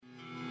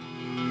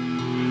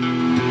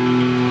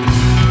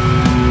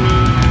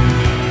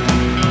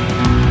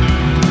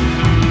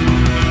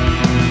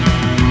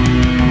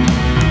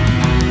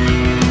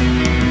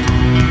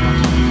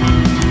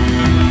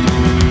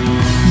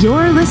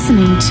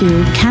listening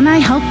to Can I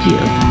Help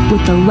You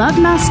with the Love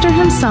Master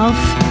himself,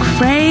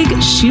 Craig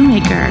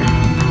Shoemaker.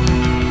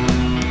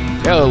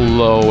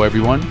 Hello,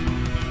 everyone.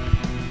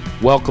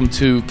 Welcome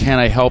to Can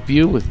I Help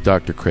You with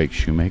Dr. Craig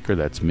Shoemaker.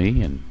 That's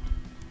me, and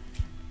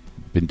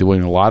been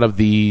doing a lot of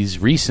these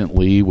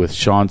recently with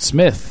Sean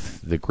Smith,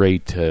 the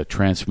great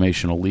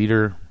transformational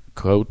leader,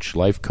 coach,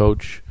 life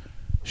coach.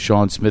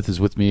 Sean Smith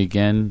is with me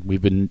again.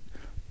 We've been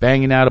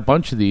banging out a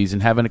bunch of these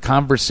and having a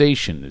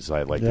conversation, as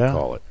I like to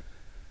call it.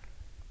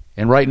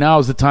 And right now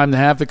is the time to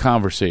have the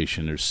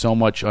conversation. There's so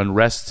much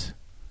unrest,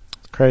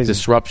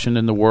 disruption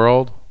in the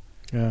world.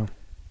 Yeah.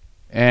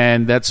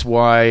 And that's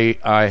why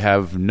I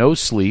have no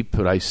sleep,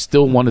 but I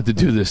still wanted to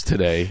do this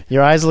today.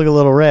 Your eyes look a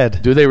little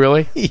red. Do they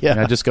really? Yeah. And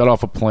I just got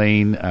off a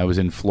plane. I was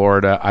in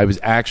Florida. I was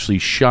actually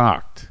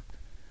shocked.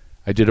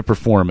 I did a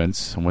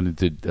performance. I went and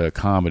did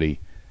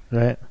comedy.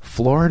 Right.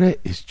 Florida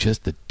is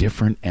just a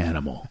different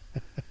animal.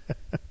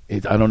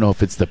 I don't know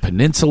if it's the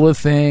peninsula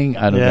thing.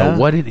 I don't know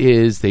what it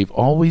is. They've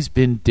always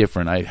been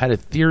different. I had a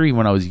theory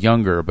when I was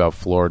younger about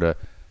Florida.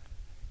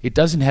 It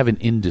doesn't have an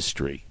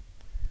industry.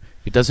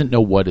 It doesn't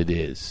know what it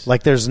is.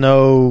 Like there's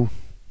no...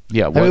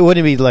 Yeah. I mean,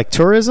 wouldn't it be like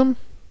tourism?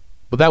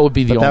 Well, that would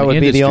be the only industry.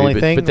 That would be the only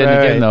thing? But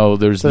then again, though,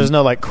 there's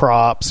no like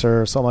crops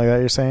or something like that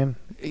you're saying?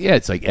 Yeah,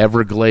 it's like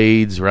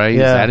Everglades, right?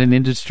 Yeah. Is that an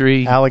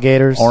industry?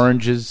 Alligators.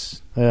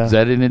 Oranges. Yeah. Is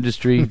that an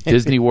industry?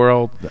 Disney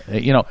World.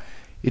 You know,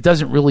 it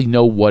doesn't really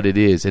know what it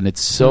is, and it's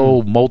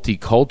so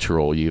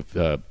multicultural.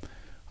 You've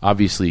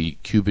obviously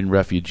Cuban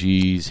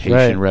refugees,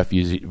 Haitian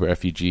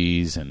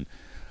refugees, and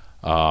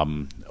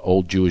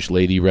old Jewish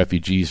lady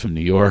refugees from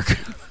New York.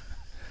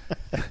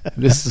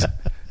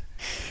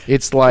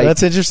 It's like...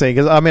 That's interesting,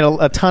 because, I mean,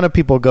 a ton of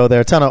people go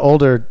there. A ton of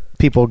older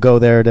people go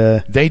there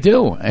to... They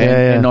do.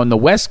 And on the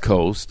West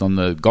Coast, on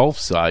the Gulf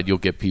side, you'll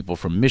get people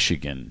from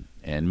Michigan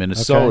and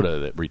Minnesota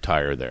that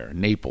retire there,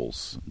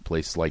 Naples,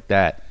 places like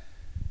that.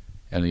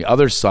 And the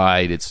other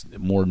side, it's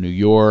more New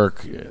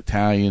York,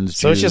 Italians,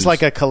 So Jews. it's just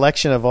like a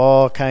collection of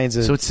all kinds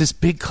of... So it's this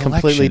big collection.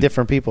 Completely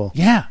different people.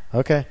 Yeah.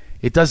 Okay.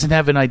 It doesn't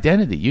have an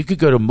identity. You could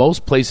go to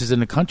most places in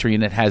the country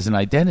and it has an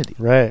identity.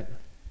 Right.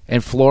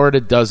 And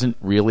Florida doesn't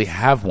really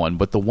have one.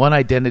 But the one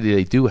identity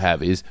they do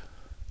have is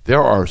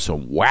there are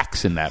some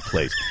whacks in that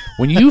place.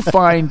 When you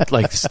find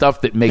like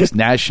stuff that makes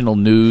national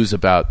news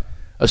about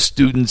a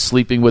student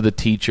sleeping with a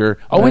teacher,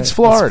 it's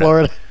Florida. It's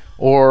Florida.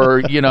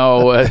 Or, you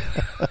know,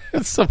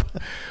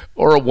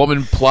 or a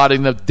woman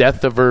plotting the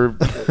death of her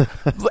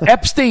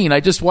Epstein. I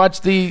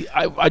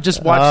want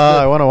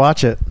to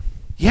watch it.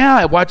 Yeah,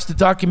 I watched the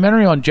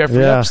documentary on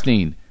Jeffrey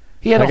Epstein.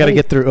 I got to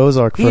get through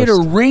Ozark first. He had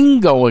a ring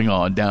going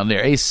on down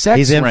there, a sex ring.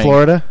 He's in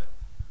Florida?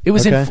 It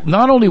was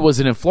not only was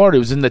it in Florida, it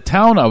was in the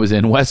town I was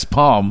in, West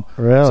Palm.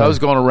 Really? So I was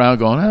going around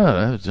going,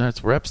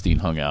 that's where Epstein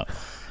hung out.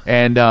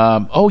 And,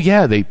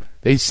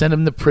 they sent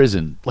him to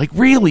prison. Like,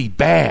 really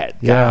bad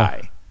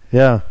guy.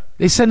 Yeah.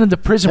 They sent him to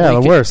prison. Yeah,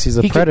 the worst. He's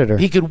a predator.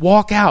 He could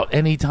walk out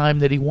any time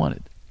that he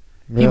wanted.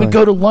 Really? He would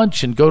go to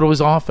lunch and go to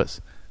his office.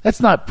 That's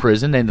not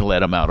prison. They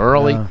let him out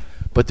early. Yeah.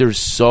 But there's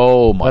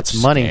so much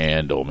money.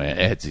 scandal, man.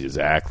 That's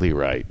exactly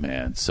right,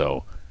 man.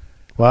 So,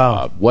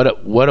 wow, what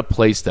a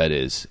place that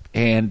is.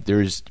 And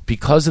there's,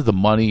 because of the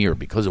money or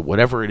because of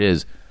whatever it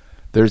is,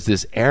 there's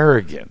this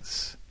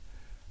arrogance.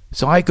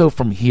 So I go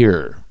from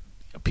here.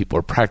 People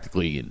are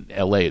practically in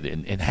L.A.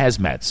 in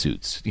hazmat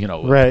suits,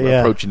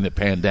 approaching the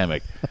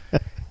pandemic,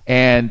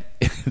 and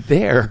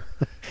there.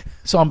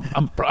 So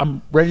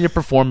I'm ready to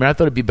perform. I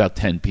thought it'd be about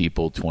 10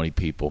 people, 20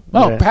 people.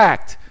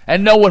 Packed,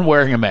 and no one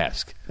wearing a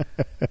mask.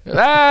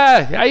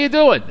 How you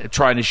doing? They're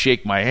trying to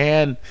shake my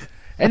hand,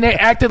 and they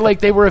acted like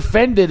they were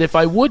offended if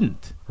I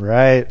wouldn't.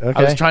 Right. Okay.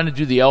 I was trying to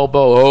do the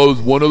elbow. Oh,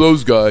 one of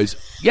those guys.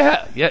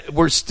 Yeah.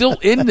 We're still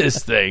in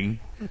this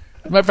thing.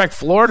 As a matter of fact,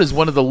 Florida is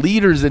one of the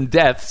leaders in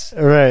deaths.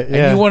 Right.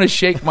 Yeah. And you want to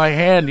shake my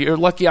hand? You're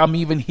lucky I'm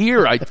even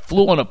here. I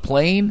flew on a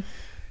plane.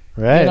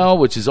 Right.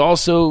 Which is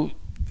also,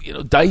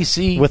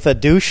 dicey. With a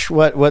douche,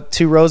 what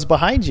 2 rows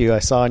behind you? I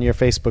saw on your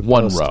Facebook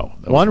post.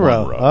 One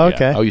row. Oh,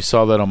 okay. Yeah. Oh, you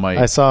saw that on my...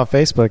 I saw on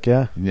Facebook,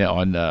 yeah. Yeah,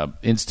 on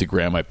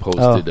Instagram, I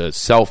posted a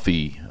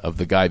selfie of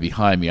the guy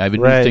behind me. I have a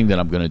new thing that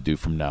I'm going to do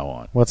from now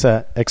on. What's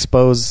that?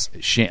 Expose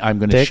I'm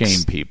going to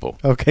shame people.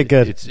 Okay,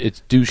 good.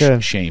 It's douche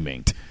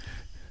shaming.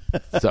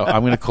 So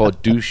I'm going to call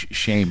it douche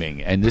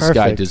shaming. And this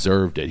guy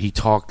deserved it. He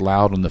talked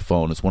loud on the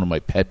phone. It's one of my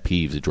pet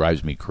peeves. It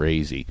drives me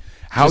crazy.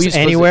 How Just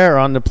anywhere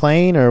on the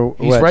plane or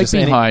he's what? right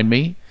behind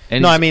me.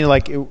 No, I mean,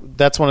 like,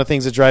 that's one of the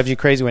things that drives you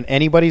crazy when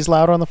anybody's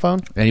loud on the phone?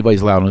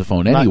 Anybody's loud on the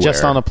phone anywhere. Not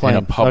just on a plane.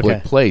 In a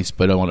public place,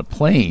 but on a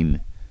plane.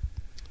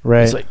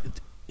 Right. It's like,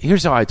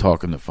 here's how I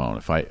talk on the phone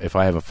if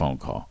I have a phone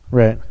call.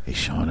 Right. Hey,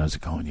 Sean, how's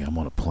it going? Yeah, I'm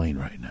on a plane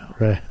right now.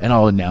 Right. And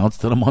I'll announce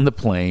that I'm on the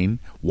plane,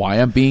 why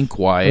I'm being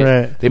quiet.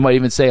 Right. They might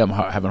even say I'm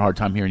having a hard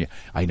time hearing you.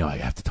 I know, I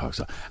have to talk.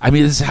 So, I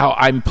mean, this is how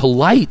I'm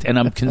polite and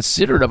I'm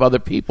considerate of other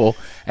people.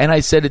 And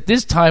I said, at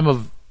this time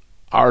of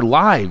our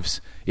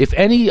lives, if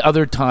any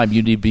other time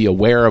you need to be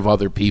aware of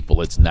other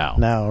people, it's now.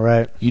 Now,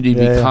 right. You need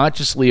to be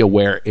consciously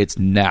aware, it's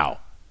now.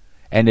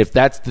 And if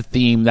that's the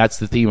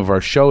theme of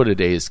our show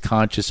today is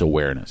conscious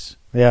awareness.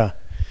 Yeah.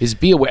 is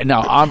be aware.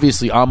 Now,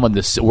 obviously, I'm on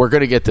this. We're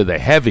going to get to the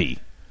heavy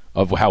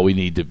of how we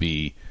need to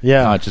be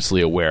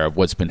consciously aware of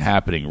what's been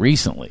happening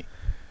recently.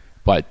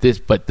 But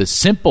the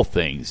simple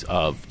things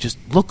of just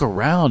look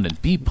around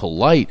and be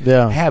polite,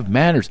 have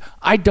manners.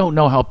 I don't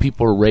know how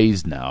people are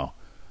raised now.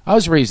 I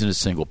was raised in a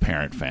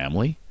single-parent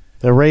family.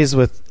 They're raised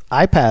with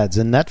iPads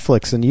and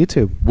Netflix and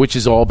YouTube. Which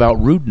is all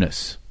about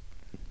rudeness.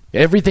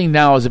 Everything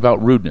now is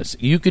about rudeness.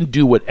 You can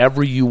do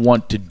whatever you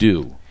want to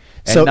do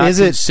and not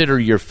consider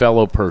your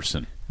fellow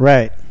person.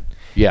 Right.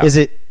 Yeah. Is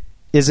it?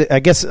 I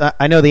guess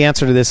I know the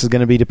answer to this is going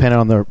to be dependent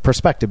on the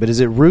perspective, but is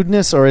it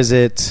rudeness or is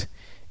it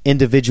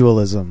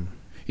individualism?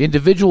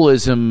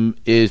 Individualism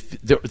is...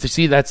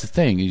 See, that's the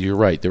thing. You're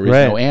right. There is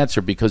no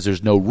answer because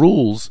there's no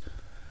rules.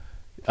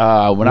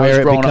 When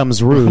I was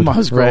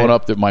growing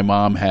up, that my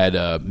mom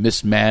had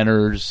Miss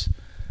Manners,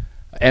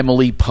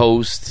 Emily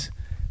Post.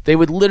 They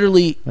would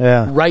literally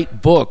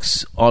write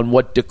books on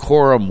what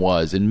decorum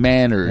was and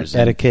manners,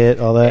 etiquette,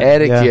 all that.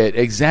 Etiquette,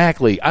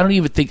 exactly.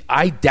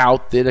 I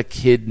doubt that a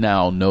kid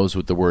now knows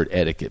what the word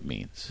etiquette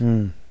means.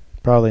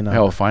 Probably not.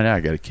 Hell, I'll find out.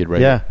 I got a kid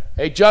right here.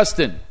 Hey,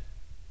 Justin,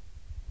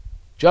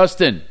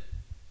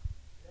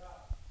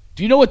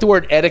 do you know what the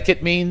word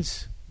etiquette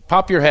means?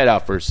 Pop your head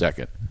out for a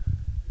second.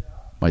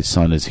 My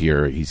son is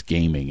here. He's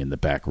gaming in the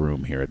back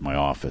room here at my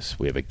office.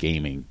 We have a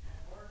gaming.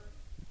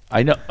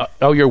 I know.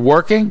 Oh, you're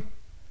working?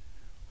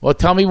 Well,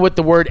 tell me what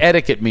the word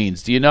etiquette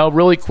means. Do you know?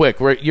 Really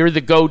quick. You're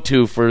the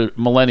go-to for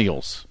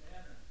millennials.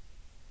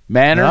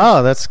 Manners?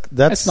 No,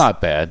 that's not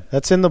bad.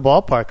 That's in the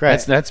ballpark, right?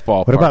 That's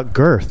ballpark. What about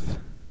girth?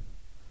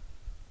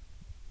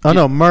 Oh,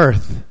 no,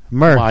 mirth.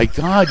 My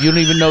God, you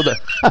don't even know the...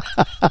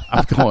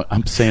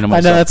 I'm saying to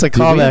myself... I know, that's a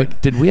callback.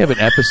 Did we have an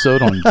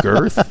episode on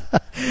girth?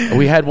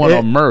 We had one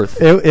on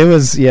mirth. It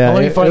was, Well,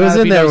 let me find out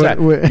in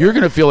there. You're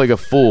going to feel like a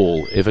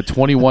fool if a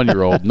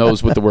 21-year-old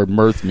knows what the word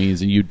mirth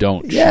means and you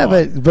don't.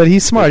 Yeah, but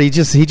he's smart. He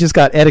just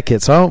got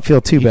etiquette, so I don't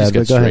feel too bad. He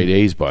just got straight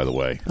A's, by the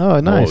way. Oh,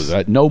 nice.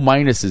 No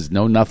minuses,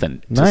 no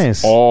nothing. Nice.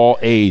 Just all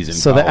A's in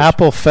So college. the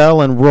apple fell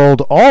and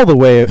rolled all the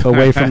way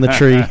away from the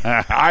tree.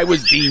 I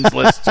was dean's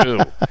list, too.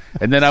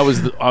 And then I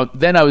was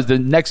the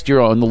next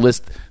year on the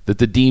list that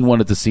the dean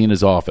wanted to see in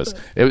his office.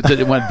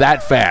 It went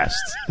that fast.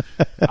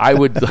 I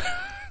would...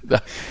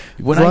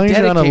 When I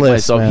dedicate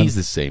myself, man. He's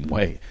the same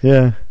way.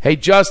 Yeah. Hey,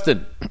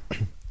 Justin.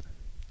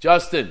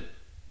 Justin,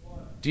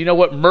 do you know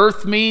what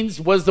mirth means?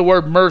 What does the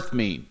word mirth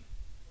mean?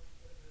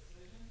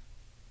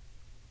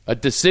 A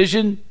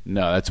decision?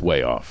 No, that's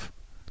way off.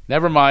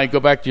 Never mind. Go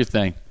back to your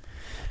thing.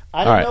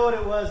 I didn't know what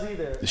it was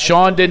either.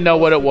 Sean didn't know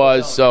what it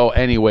was. So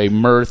anyway,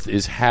 mirth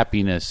is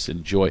happiness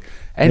and joy.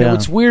 And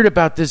what's weird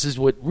about this is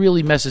what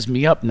really messes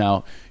me up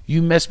now.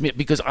 You mess me up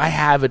because I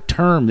have a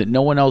term that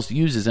no one else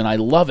uses, and I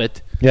love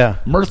it. Yeah.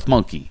 Mirth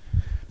monkey.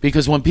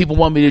 Because when people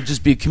want me to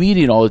just be a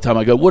comedian all the time,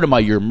 I go, what am I,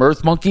 your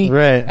mirth monkey?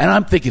 Right. And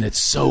I'm thinking it's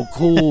so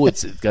cool.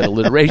 It's got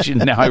alliteration.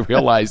 Now I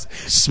realize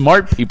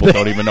smart people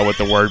don't even know what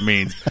the word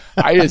means.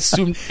 I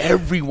assumed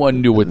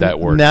everyone knew what that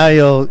word Now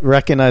you'll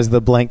recognize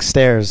the blank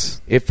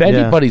stares. If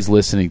anybody's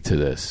listening to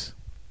this,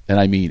 and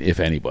I mean if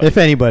anybody. If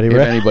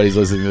anybody's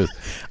listening to this.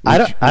 I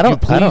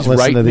don't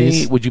listen to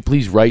these. Would you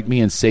please write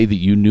me and say that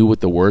you knew what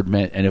the word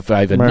meant? And if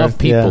I have enough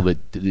people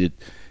that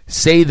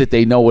say that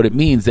they know what it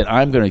means, then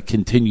I'm going to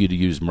continue to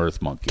use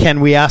mirth monkey.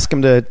 Can we ask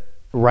them to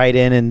write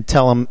in and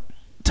tell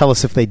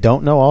us if they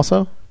don't know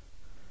also?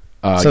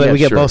 So that we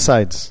get both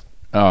sides.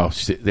 Oh,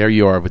 there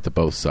you are with the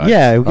both sides.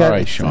 Yeah. All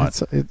right, Sean.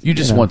 You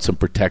just want some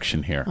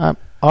protection here. I'm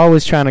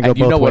always trying to go both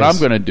ways. You know what I'm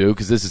going to do,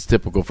 because this is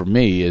typical for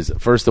me, is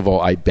first of all,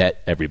 I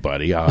bet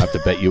everybody. I'll have to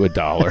bet you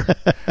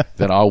 $1.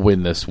 Then I'll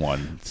win this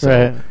one. So,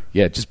 right.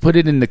 Yeah, just put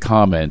it in the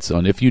comments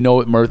on if you know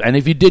what mirth. And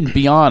if you didn't,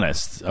 be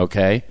honest,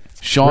 okay?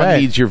 Sean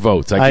needs your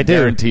votes. I can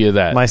guarantee you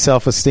that. My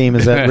self-esteem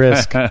is at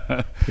risk.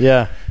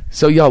 Yeah.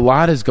 So, a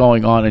lot is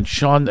going on. And,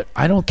 Sean,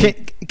 I don't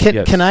think...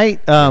 Can I...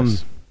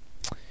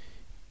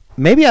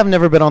 Maybe I've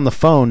never been on the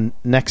phone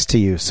next to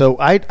you. So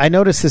I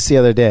noticed this the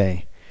other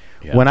day.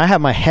 Yeah. When I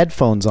have my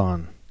headphones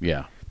on,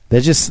 they're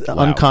just an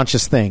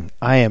unconscious thing.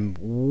 I am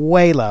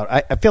way loud.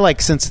 I feel like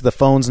since the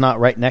phone's not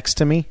right next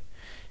to me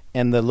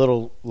and the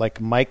little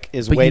mic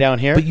is way down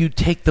here. But you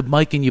take the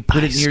mic and you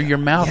put it near your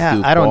mouth.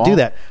 Yeah, I don't do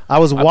that. I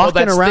was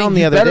walking around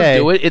the other day.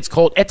 Do it. It's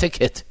called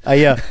etiquette.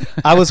 Yeah.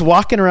 I was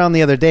walking around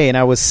the other day and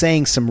I was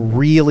saying some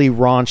really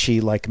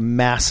raunchy,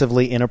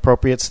 massively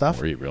inappropriate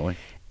stuff. Were you really?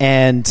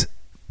 And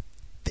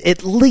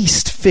at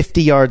least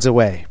 50 yards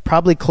away,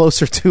 probably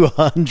closer to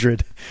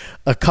 100,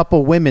 a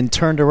couple women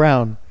turned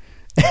around,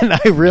 and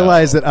I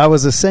realized that I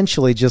was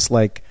essentially just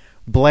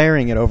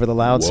blaring it over the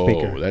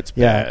loudspeaker. Whoa, that's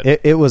bad. Yeah,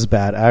 it was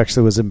bad. I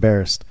actually was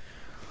embarrassed.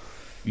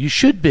 You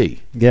should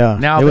be. Yeah.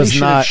 Now it was they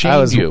should not. have shamed I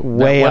was you.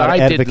 way what out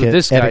I did with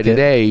this guy etiquette.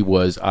 today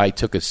was I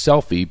took a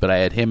selfie, but I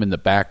had him in the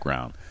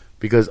background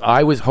because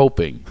I was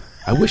hoping.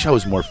 I wish I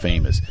was more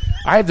famous.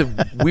 I have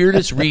the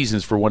weirdest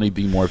reasons for wanting to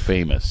be more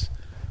famous.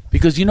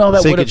 Because that so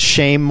would you could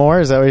shame more?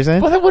 Is that what you're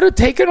saying? Well, that would have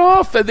taken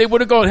off, and they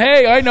would have gone,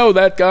 "Hey, I know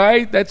that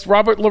guy. That's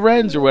Robert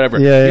Lorenz or whatever."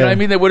 Yeah, you know what I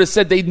mean? They would have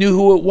said they knew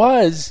who it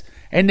was,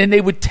 and then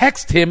they would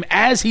text him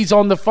as he's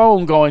on the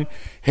phone, going,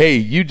 hey,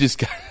 you just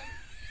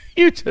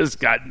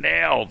got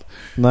nailed.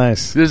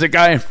 Nice. There's a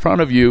guy in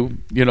front of you,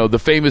 the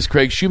famous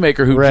Craig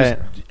Shoemaker, who just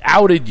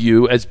outed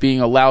you as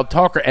being a loud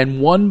talker, and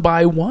one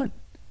by one,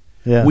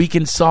 we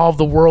can solve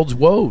the world's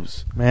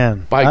woes.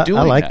 Man, by doing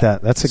I like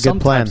that. That's a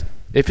good plan.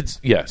 If it's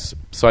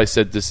so I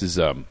said this is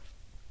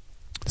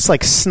it's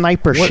like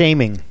sniper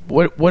shaming.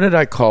 What did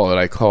I call it?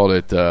 I called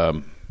it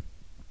a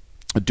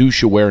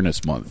douche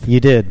awareness month. You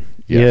did.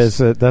 Yes,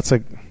 that's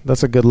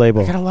a good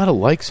label. I got a lot of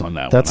likes on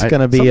that. That's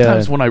going to be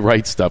sometimes when I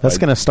write stuff. That's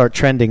going to start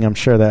trending. I'm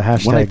sure that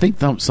hashtag. When I think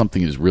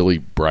something is really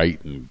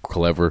bright and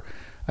clever,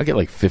 I get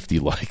like 50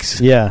 likes.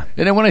 Yeah,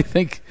 and then when I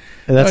think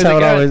that's how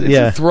it always. It's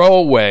a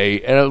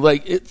throwaway, and I'm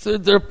like,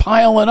 they're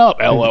piling up.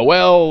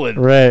 LOL, and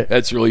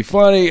that's really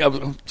funny.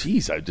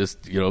 Geez, I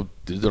just did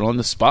it on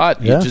the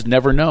spot. You just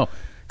never know.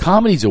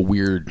 Comedy's a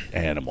weird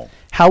animal.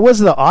 How was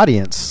the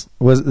audience?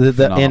 Was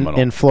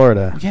in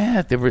Florida?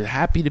 Yeah, they were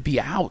happy to be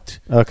out.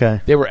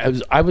 Okay.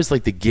 I was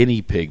like the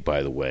guinea pig,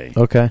 by the way.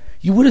 Okay.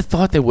 You would have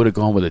thought they would have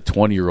gone with a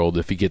 20-year-old.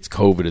 If he gets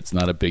COVID, it's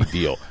not a big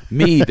deal.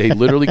 Me, they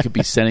literally could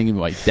be sending him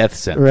my death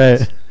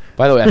sentence. Right.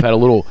 By the way, I've had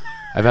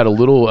a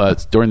little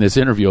during this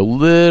interview, a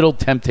little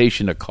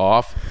temptation to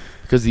cough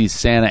because these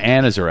Santa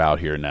Anas are out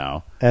here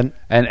now. And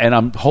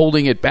I'm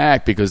holding it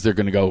back because they're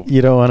going to go.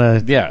 You don't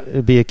want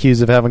to be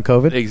accused of having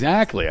COVID?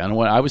 Exactly.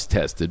 I was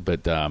tested,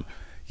 but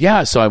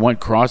so I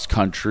went cross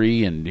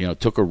country and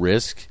took a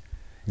risk.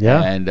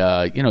 Yeah.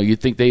 And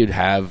you'd think they'd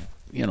have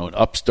an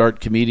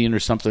upstart comedian or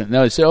something.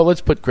 No, they said,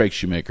 let's put Craig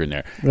Shoemaker in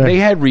there. Right. They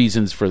had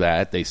reasons for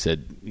that. They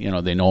said,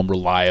 they know I'm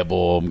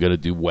reliable, I'm going to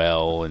do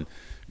well, and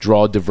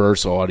draw a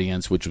diverse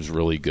audience, which was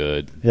really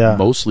good. Yeah.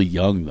 Mostly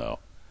young though.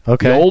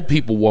 Okay. The old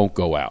people won't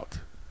go out.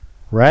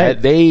 Right.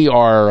 They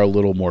are a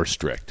little more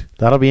strict.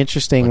 That'll be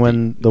interesting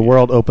when the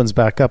world opens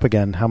back up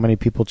again. How many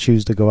people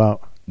choose to go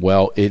out?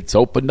 Well, it's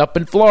opened up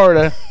in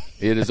Florida.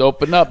 It is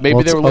opened up.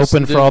 Maybe they were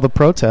open for all the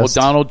protests.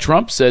 Well, Donald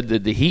Trump said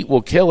that the heat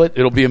will kill it.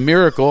 It'll be a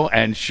miracle.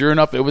 And sure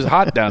enough, it was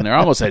hot down there. I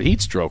almost had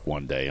heat stroke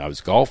one day. I was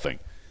golfing.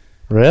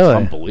 Really?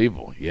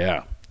 Unbelievable.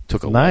 Yeah.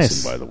 Took a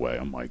lesson, by the way.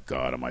 Oh, my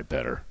God. Am I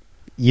better?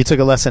 You took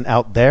a lesson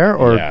out there?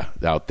 Or? Yeah,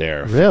 out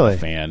there. Really? A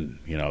fan,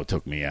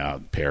 took me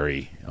out.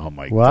 Perry. Oh,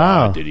 my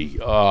God. Did he?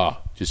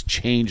 Just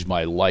changed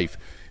my life.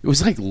 It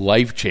was like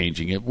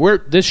life-changing.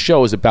 This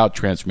show is about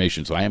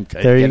transformation, so I am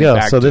there you go.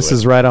 So this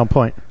is right on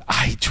point.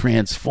 I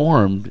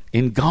transformed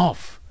in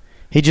golf.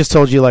 He just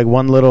told you like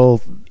one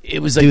little it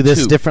was like do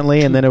this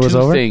differently, and then it was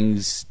over?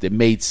 Things that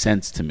made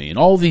sense to me. And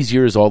all these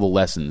years, all the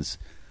lessons,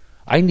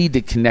 I need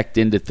to connect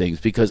into things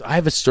because I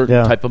have a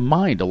certain type of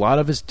mind. A lot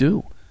of us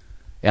do.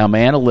 I'm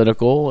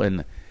analytical,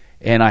 and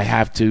I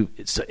have to.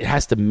 It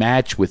has to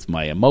match with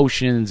my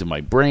emotions and my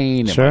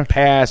brain and my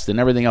past and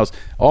everything else.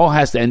 All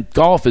has to. And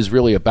golf is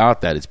really about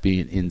that. It's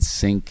being in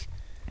sync.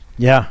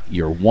 Yeah,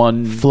 you're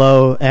one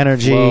flow,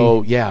 energy.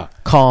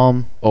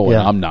 Calm. Oh, and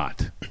I'm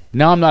not.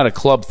 Now I'm not a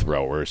club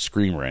thrower or a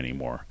screamer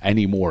anymore. Right?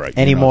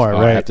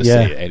 I have to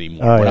say it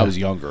anymore. When I was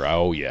younger,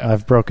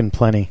 I've broken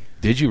plenty.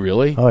 Did you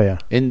really? Oh yeah.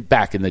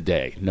 Back in the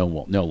day, no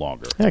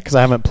longer. Yeah, because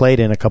I haven't played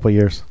in a couple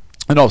years.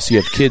 And also,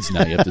 you have kids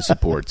now you have to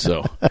support.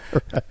 So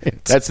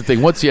that's the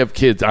thing. Once you have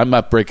kids, I'm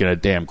not breaking a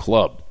damn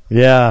club.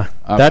 Yeah,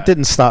 that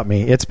didn't stop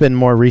me. It's been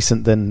more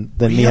recent than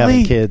me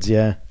having kids.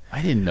 Yeah,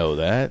 I didn't know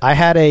that. I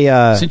had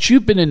a since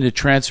you've been into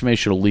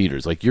transformational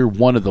leaders, like you're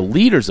one of the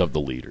leaders of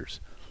the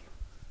leaders.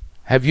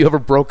 Have you ever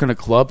broken a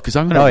club? Because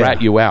I'm going to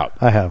rat you out.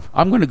 I have.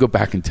 I'm going to go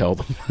back and tell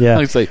them. Yeah.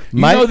 Like,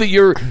 know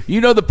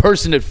that the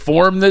person that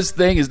formed this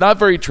thing is not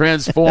very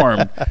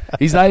transformed.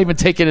 He's not even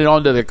taking it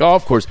onto the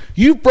golf course.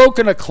 You've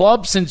broken a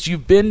club since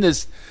you've been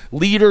this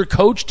leader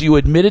coach. Do you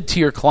admit it to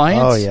your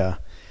clients? Oh, yeah.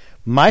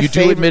 You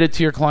do admit it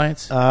to your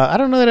clients? I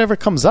don't know that it ever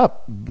comes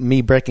up,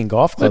 me breaking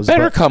golf clubs. It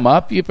better come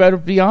up. You better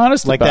be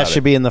honest about it. Like that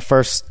should be in the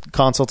first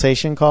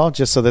consultation call,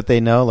 just so that they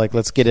know, like,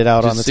 let's get it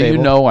out on the table. Just so you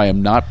know, I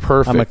am not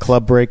perfect. I'm a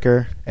club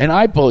breaker.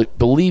 And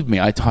believe me,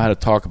 I had to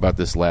talk about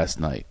this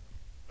last night.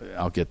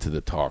 I'll get to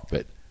the talk.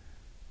 But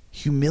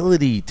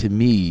humility, to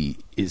me,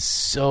 is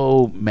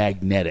so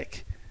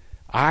magnetic.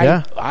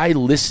 I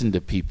listen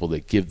to people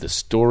that give the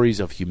stories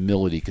of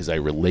humility because I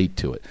relate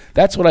to it.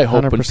 That's what I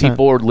hope 100%. When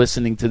people are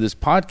listening to this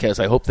podcast.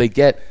 I hope they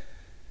get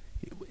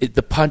it.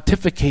 The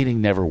pontificating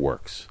never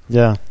works.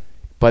 Yeah.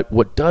 But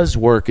what does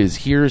work is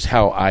here's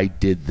how I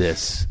did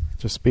this.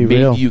 Just be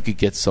real. Maybe you could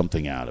get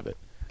something out of it.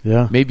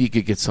 Yeah. Maybe you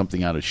could get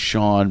something out of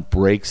Sean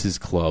breaks his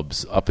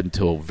clubs up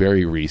until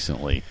very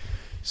recently.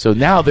 So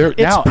now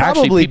it's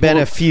probably been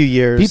a few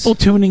years. People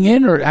tuning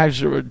in or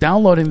actually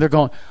downloading, they're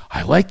going,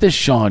 I like this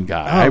Sean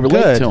guy. I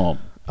relate to him.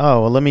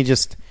 Oh, well, let me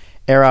just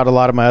air out a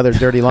lot of my other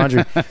dirty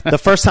laundry. The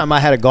first time I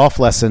had a golf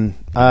lesson,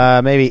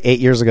 maybe 8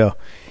 years ago,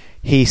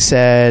 he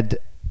said,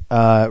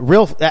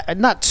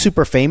 not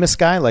super famous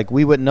guy, like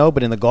we wouldn't know,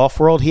 but in the golf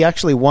world, he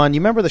actually won.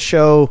 You remember the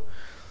show?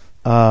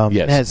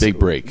 Yes, Big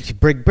Break.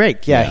 Big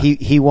Break, yeah.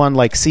 He won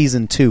like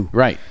season 2.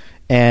 Right.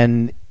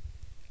 And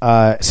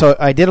so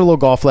I did a little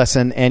golf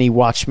lesson, and he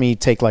watched me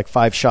take like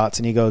 5 shots,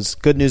 and he goes,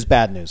 good news,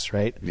 bad news,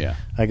 right? Yeah.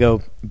 I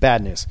go,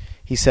 bad news.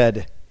 He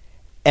said,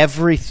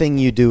 everything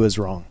you do is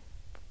wrong.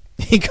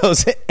 He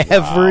goes,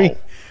 every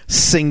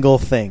single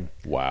thing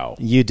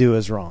you do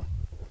is wrong.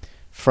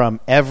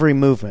 From every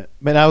movement.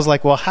 But I was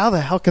like, well, how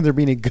the hell can there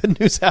be any good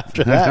news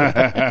after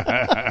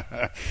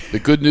that? The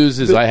good news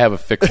is I have a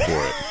fix for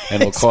it,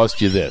 and it'll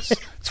cost you this.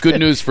 It's good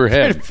news for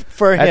him.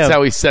 That's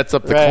how he sets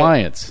up the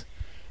clients.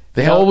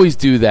 They always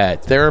do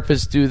that.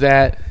 Therapists do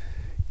that.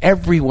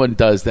 Everyone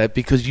does that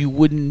because you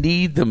wouldn't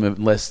need them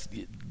unless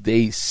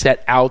they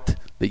set out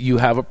that you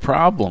have a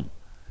problem.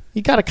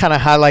 You got to kind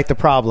of highlight the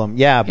problem.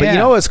 Yeah, but you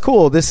know what's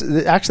cool? This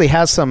actually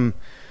has some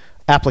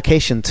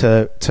application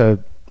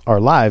to our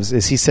lives.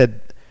 Is he said,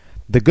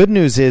 the good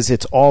news is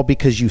it's all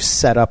because you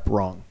set up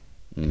wrong.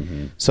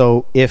 Mm-hmm.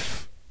 So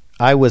if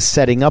I was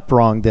setting up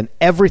wrong, then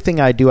everything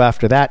I do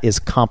after that is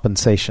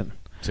compensation.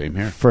 Same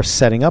here. For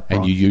setting up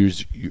wrong.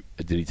 And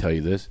did he tell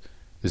you this?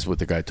 This is what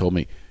the guy told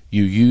me.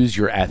 You use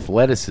your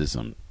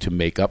athleticism to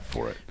make up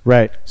for it.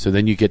 Right. So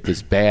then you get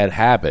this bad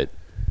habit.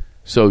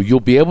 So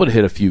you'll be able to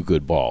hit a few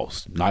good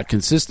balls. Not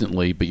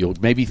consistently, but you'll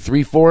maybe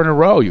 3-4 in a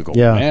row. You go,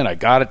 man, I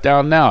got it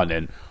down now. And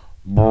then...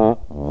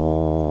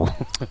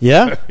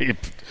 Yeah.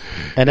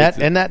 And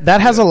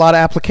that has a lot of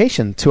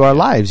application to our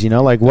lives,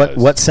 like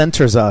what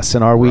centers us,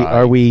 and are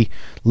we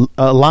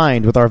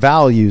aligned with our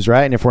values,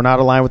 right? And if we're not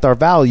aligned with our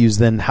values,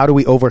 then how do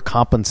we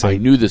overcompensate? I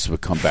knew this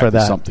would come back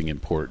to something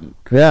important.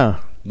 Yeah.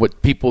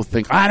 What people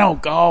think, I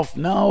don't golf.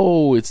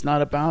 No, it's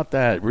not about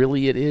that.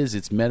 Really, it is.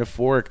 It's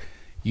metaphoric.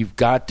 You've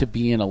got to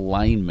be in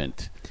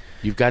alignment.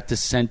 You've got to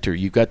center.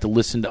 You've got to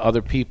listen to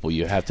other people.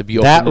 You have to be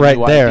open to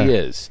new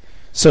ideas.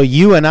 So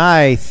you and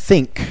I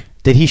think,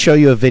 did he show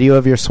you a video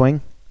of your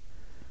swing?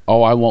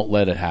 Oh, I won't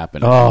let it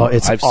happen. I've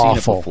awful. Seen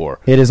it before.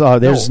 It is.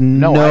 There's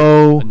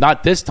no.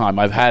 Not this time.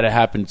 I've had it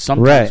happen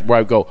sometimes where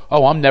I go,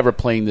 I'm never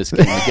playing this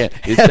game again.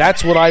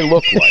 That's what I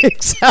look like.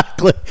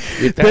 Exactly.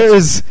 There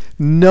is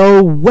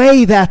no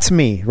way that's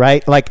me,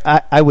 right? Like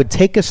I would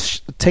take a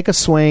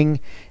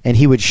swing, and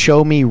he would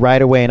show me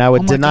right away, and I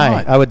would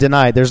deny. God. I would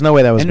deny. There's no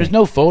way that was. And me. There's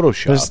no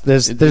Photoshop.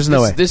 There's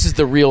no way. This is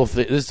the real.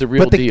 This is the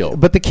real deal.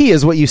 But the key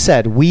is what you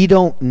said. We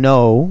don't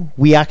know.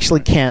 We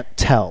actually can't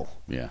tell.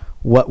 Yeah.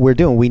 What we're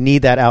doing. We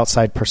need that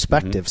outside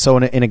perspective. Mm-hmm. So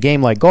in a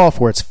game like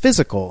golf where it's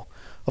physical,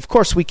 of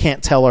course we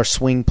can't tell our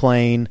swing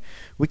plane.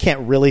 We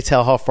can't really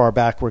tell how far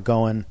back we're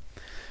going.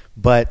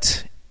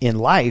 But in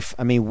life,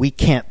 we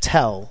can't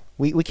tell.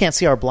 We can't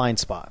see our blind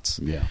spots.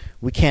 Yeah.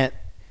 We can't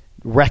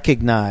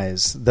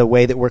recognize the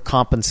way that we're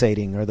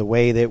compensating or the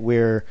way that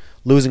we're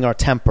losing our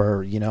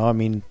temper.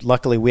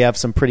 Luckily we have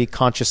some pretty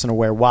conscious and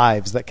aware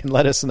wives that can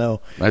let us know.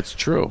 That's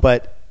true.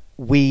 But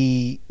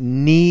we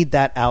need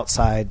that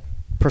outside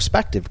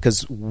perspective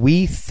because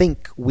we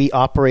think we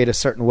operate a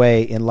certain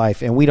way in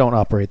life, and we don't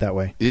operate that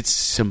way. It's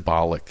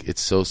symbolic.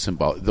 It's so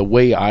symbolic. The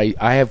way I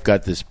have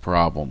got this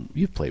problem.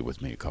 You've played with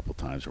me a couple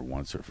times or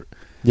once.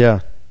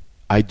 Yeah.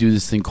 I do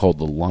this thing called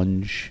the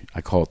lunge.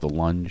 I call it the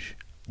lunge,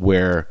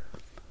 where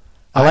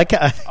I like you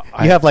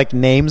have like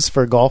names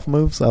for golf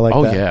moves. I like that.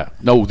 Oh yeah.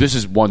 No, this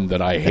is one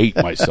that I hate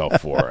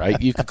myself for.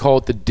 You could call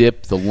it the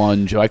dip, the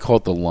lunge. I call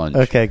it the lunge.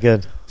 Okay,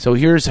 good. So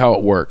here's how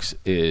it works: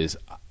 is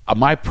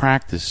my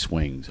practice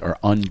swings are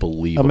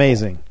unbelievable.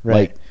 Amazing,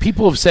 right? Like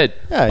people have said,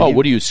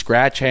 what do you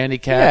scratch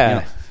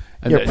handicap?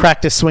 Yeah, you're a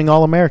practice swing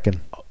All-American.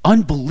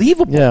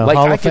 Unbelievable. Yeah, like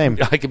Hall of Fame.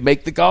 I can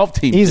make the golf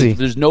team. Easy.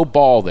 There's no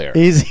ball there.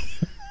 Easy.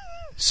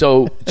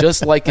 So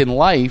just like in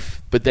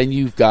life, but then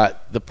you've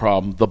got the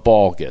problem, the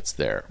ball gets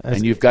there.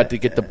 And you've got to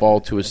get the ball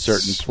to a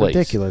certain place.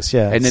 Ridiculous,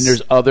 yeah. And then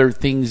there's other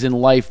things in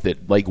life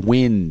that, like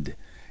wind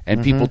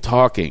and people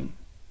talking,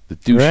 the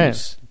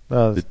douches.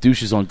 Right. The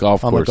douches on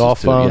golf courses. On the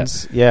golf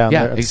phones. Yeah,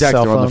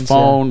 exactly. They're on the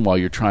phone while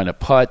you're trying to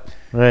putt.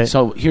 Right.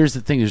 So here's the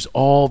thing. There's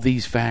all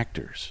these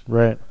factors.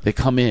 Right. They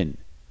come in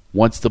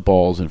once the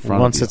ball's in front of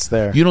you. Once it's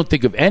there. You don't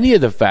think of any of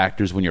the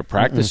factors when you're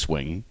practice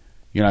swinging.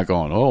 You're not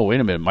going, wait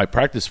a minute, my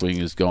practice swing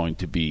is going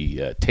to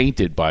be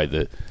tainted by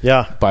the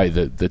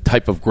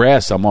type of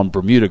grass. I'm on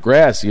Bermuda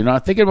grass. You're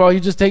not thinking about it.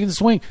 You're just taking the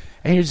swing.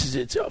 And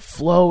it's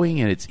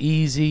flowing and it's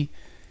easy.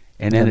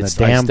 And then it's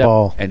the damn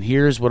ball. And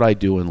here's what I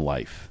do in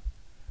life.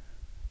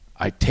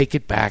 I take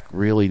it back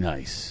really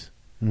nice.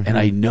 Mm-hmm. And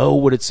I know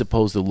what it's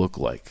supposed to look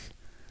like.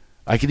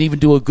 I can even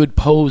do a good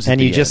pose at the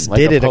end. And you just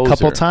did it a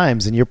couple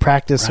times in your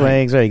practice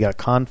swings. Right, you got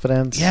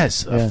confidence.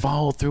 Yes, a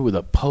follow through with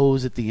a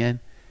pose at the end.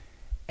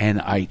 And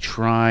I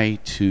try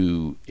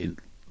to,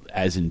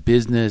 as in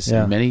business,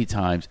 and many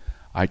times,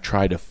 I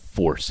try to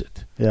force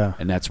it. Yeah.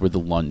 And that's where the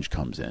lunge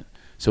comes in.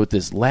 So at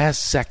this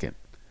last second,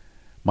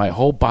 my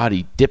whole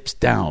body dips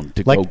down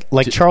to go.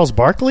 Like Charles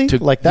Barkley?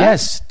 Like that?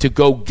 Yes, to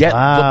go get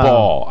the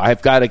ball.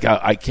 I've got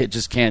to. I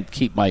can't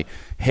keep my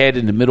head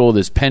in the middle of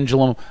this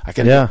pendulum. I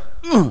got to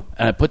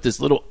and I put this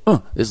little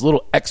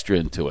extra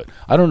into it.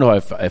 I don't know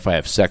if I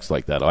have sex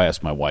like that. I'll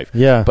ask my wife.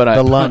 Yeah, but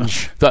the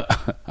lunge. I'm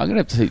going to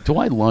have to say, do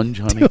I lunge,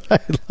 honey?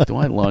 Do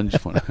I lunge?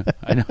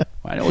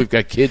 I know we've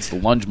got kids. The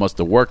lunge must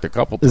have worked a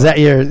couple times.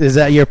 Is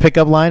that your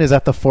pickup line? Is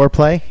that the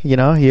foreplay?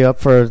 You up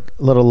for a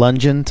little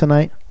lunging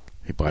tonight?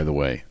 Hey, by the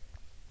way,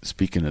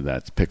 Speaking of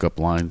that, pickup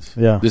lines.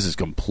 Yeah. This is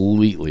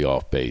completely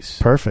off base.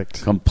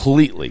 Perfect.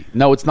 Completely.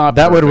 No, it's not.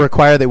 That perfect. would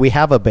require that we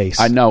have a base.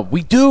 I know.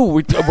 We do.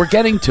 We're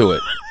getting to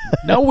it.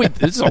 No,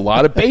 there's a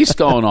lot of bass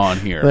going on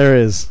here. There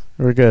is.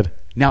 We're good.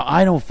 Now,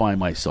 I don't find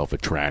myself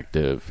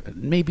attractive.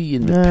 Maybe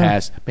in the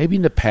past.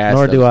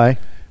 Nor do I.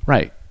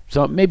 Right.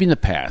 So maybe in the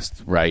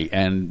past, right?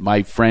 And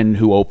my friend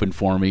who opened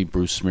for me,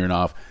 Bruce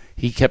Smirnoff,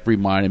 he kept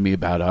reminding me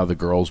about how the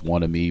girls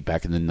wanted me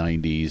back in the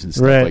 90s and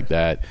stuff like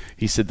that.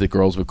 He said the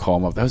girls would call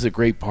him up. That was a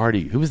great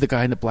party. Who was the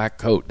guy in the black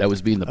coat? That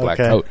was me in the black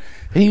coat.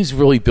 And he was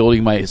really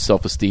building my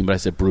self-esteem, but I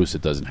said, Bruce,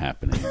 it doesn't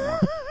happen anymore.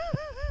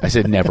 I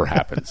said, never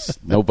happens.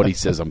 Nobody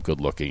says I'm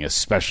good looking,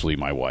 especially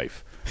my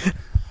wife.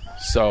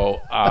 So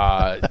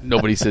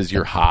nobody says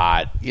you're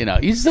hot. You know,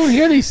 you just don't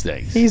hear these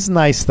things. He's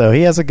nice, though.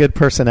 He has a good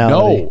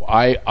personality. No,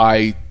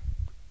 I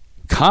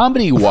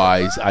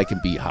comedy-wise, I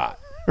can be hot.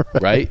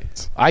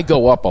 Right? I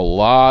go up a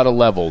lot of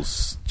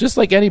levels, just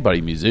like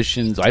anybody.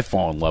 Musicians, I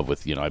fall in love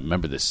with. I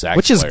remember the sax,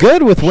 which is player.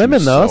 good with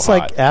women, though. So it's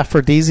like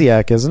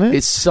aphrodisiac, isn't it?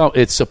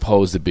 It's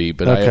supposed to be,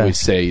 but I always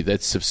say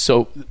that's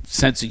so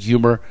sense of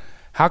humor.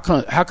 How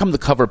come the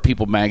cover of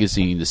People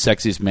magazine, the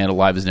sexiest man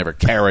alive is never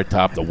Carrot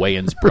Top, the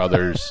Wayans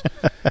brothers?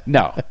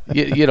 No,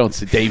 you don't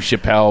say Dave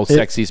Chappelle,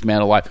 sexiest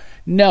man alive.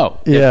 No,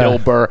 Bill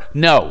Burr.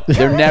 No,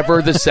 they're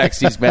never the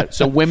sexiest man.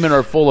 So women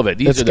are full of it.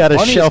 These are the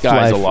funniest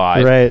guys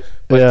alive, right?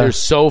 But they're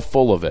so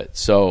full of it.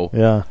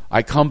 So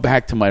I come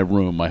back to my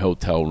room, my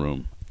hotel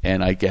room,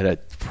 and I get a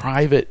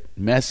private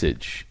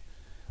message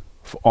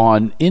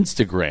on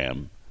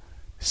Instagram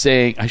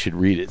saying, I should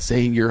read it,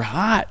 saying you're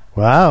hot.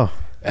 Wow.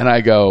 And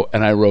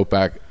I wrote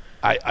back.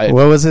 What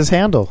was his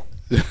handle?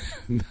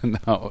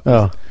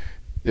 No.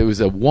 It was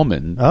a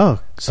woman. Oh,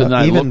 so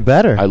then even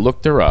better. I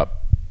looked her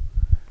up,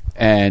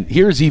 and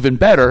here's even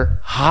better.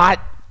 Hot.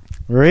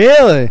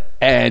 Really?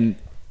 And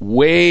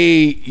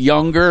way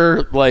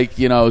younger,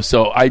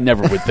 so I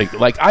never would think,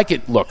 I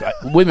could,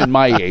 women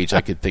my age,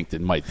 I could think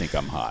that might think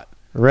I'm hot.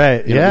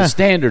 Right, The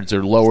standards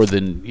are lower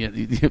than,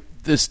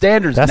 the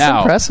standards. That's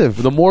now.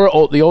 impressive. The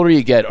older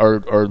you get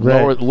are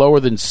lower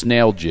than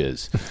snail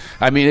jizz.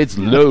 I mean, it's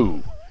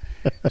low.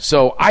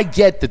 So I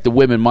get that the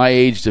women my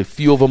age, a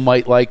few of them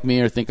might like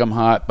me or think I'm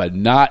hot, but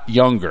not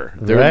younger.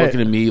 They're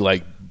looking at me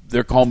like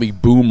they're calling me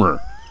boomer.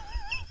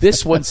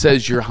 This one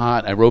says you're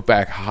hot. I wrote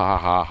back, ha,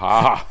 ha,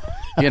 ha.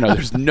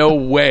 There's no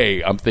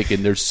way I'm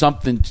thinking there's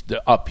something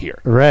up here.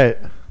 Right.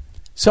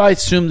 So I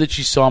assumed that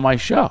she saw my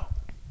show.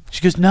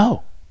 She goes,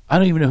 no, I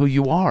don't even know who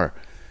you are.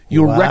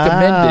 You're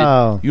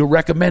recommended. You're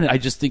recommended. I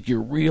just think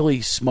you're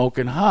really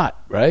smoking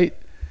hot, right?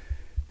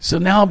 So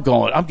now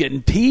I'm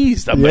getting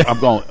teased. I'm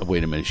going,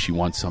 wait a minute, she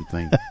wants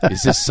something.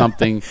 Is this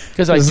something?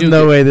 Because there's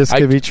no way this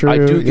could be true. I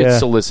do get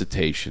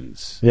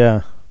solicitations.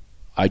 Yeah.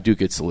 I do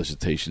get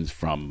solicitations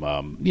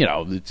from,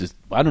 just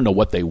I don't know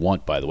what they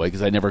want, by the way,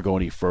 because I never go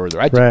any further.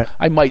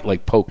 I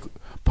might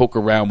poke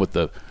around with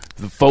the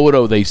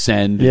photo they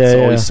send. It's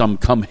always some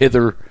come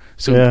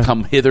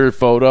hither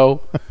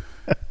photo.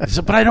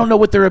 But I don't know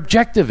what their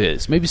objective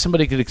is. Maybe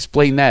somebody could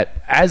explain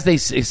that. As they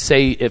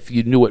say, if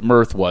you knew what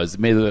mirth was,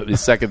 maybe the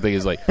second thing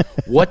is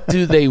what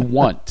do they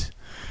want?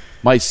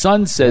 My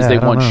son says they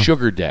want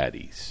sugar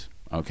daddies.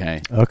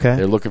 Okay.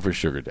 They're looking for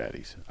sugar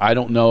daddies. I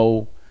don't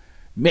know.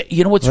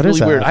 You know what's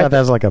really weird? I thought that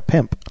was like a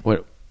pimp.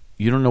 What?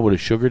 You don't know what a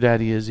sugar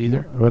daddy is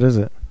either? What is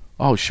it?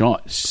 Oh,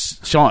 Sean,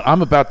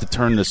 I'm about to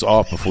turn this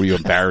off before you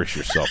embarrass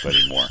yourself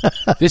anymore.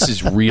 This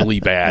is really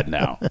bad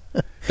now.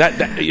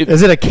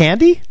 Is it a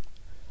candy?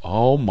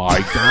 Oh, my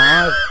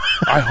God.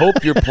 I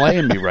hope you're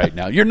playing me right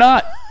now. You're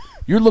not.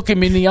 You're looking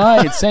me in the eye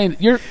and saying,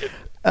 you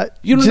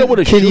don't know what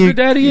a sugar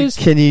daddy is?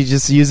 Can you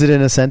just use it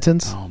in a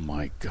sentence? Oh,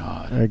 my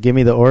God. Or give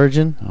me the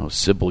origin? Oh,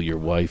 Sybil, your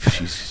wife,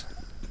 she's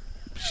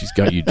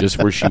got you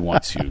just where she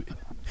wants you.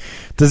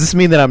 Does this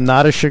mean that I'm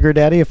not a sugar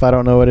daddy if I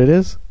don't know what it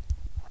is?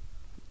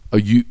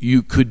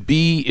 You could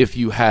be if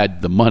you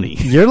had the money.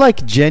 You're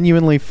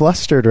genuinely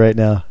flustered right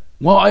now.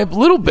 Well, a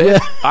little bit. Yeah.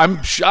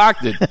 I'm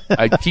shocked that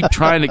I keep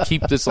trying to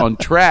keep this on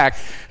track,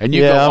 and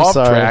you go off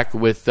track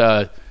with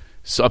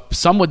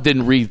someone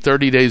didn't read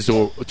 30 Days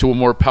to a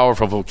More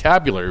Powerful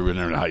Vocabulary when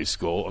they're in high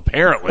school,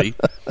 apparently.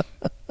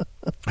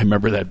 I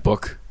remember that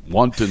book,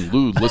 Wanton,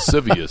 Lewd,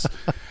 Lascivious.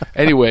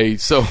 Anyway,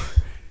 so,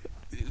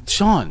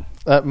 Sean.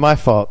 My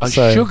fault. A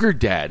sugar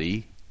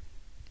daddy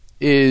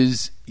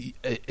is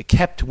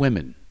kept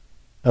women.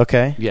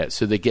 Okay. Yeah,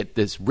 so they get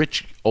this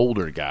rich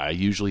older guy,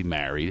 usually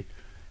married,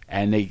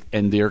 and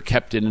they're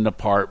kept in an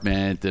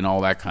apartment and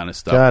all that kind of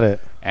stuff. Got it.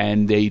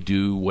 And they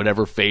do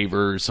whatever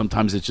favors.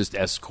 Sometimes it's just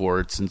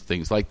escorts and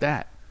things like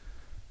that.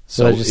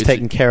 So they're just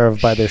taken care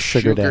of by their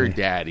sugar daddy. Sugar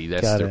daddy.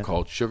 They're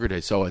called sugar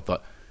daddy. So I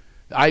thought,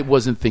 I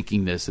wasn't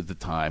thinking this at the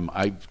time.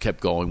 I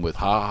kept going with,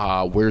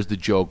 ha, where's the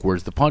joke?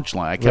 Where's the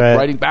punchline? I kept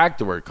writing back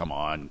to her, come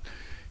on.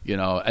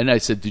 And I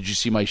said, did you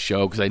see my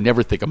show? Because I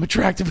never think I'm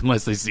attractive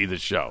unless they see the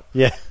show.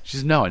 Yeah. She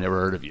said, no, I never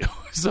heard of you.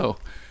 So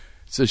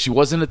she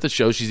wasn't at the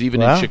show. She's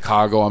even in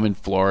Chicago. I'm in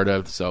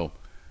Florida. So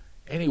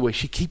anyway,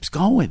 she keeps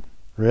going.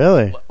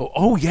 Really?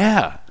 Oh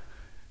yeah.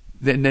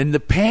 Then the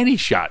panty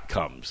shot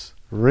comes.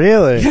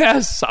 Really?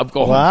 Yes. I'm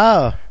going,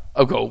 wow.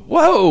 I'll go,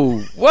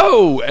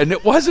 whoa. And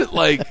it wasn't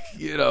like,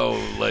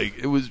 like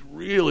it was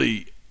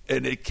really,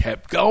 and it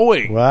kept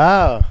going.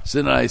 Wow.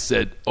 So then I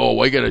said,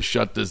 I got to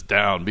shut this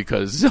down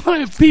because I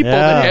have people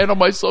that handle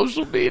my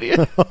social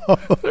media.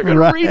 They're going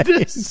to read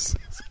this.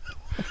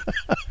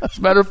 As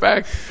a matter of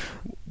fact,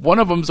 one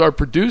of them's our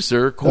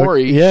producer,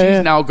 Corey.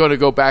 She's now going to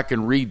go back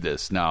and read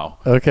this now.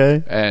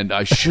 Okay. And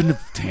I shouldn't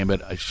have, damn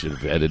it, I should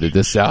have edited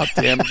this out.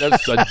 Damn it,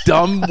 that's a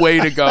dumb way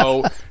to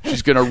go.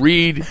 She's going to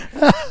read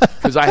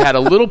because I had a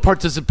little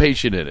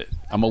participation in it.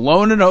 I'm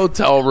alone in a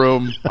hotel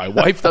room. My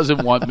wife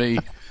doesn't want me.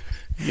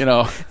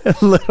 A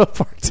little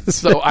participation.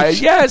 So I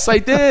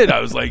did. I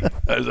was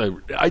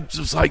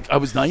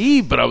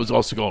naive, but I was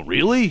also going,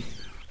 really?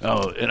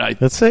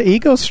 That's an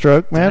ego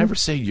stroke, man. Did I ever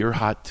say you're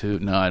hot too?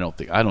 No, I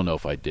don't know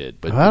if I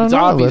did, but it's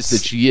obvious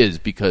that she is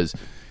because,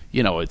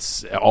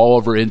 it's all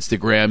over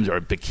Instagrams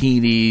or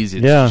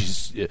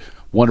bikinis.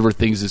 One of her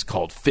things is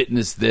called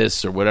fitness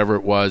this or whatever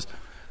it was.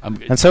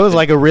 And so it was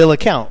like a real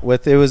account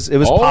with it was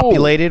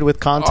populated with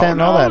content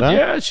and all that, huh?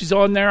 Yeah, she's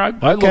on there. I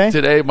looked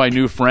today, my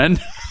new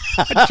friend.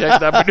 I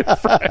checked out my new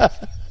friend.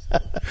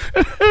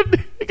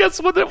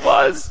 Guess what it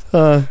was?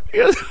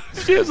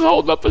 She was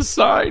holding up a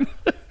sign,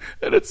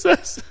 and it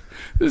says,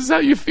 "This is how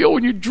you feel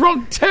when you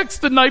drunk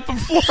text the night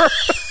before."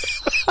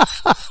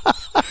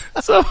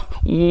 So,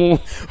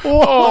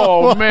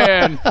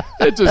 man,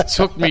 it just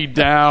took me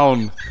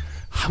down.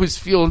 I was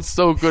feeling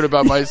so good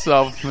about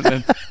myself,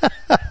 and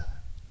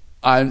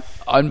then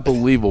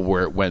unbelievable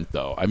where it went,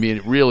 though. I mean,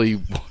 it really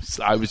was,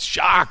 I was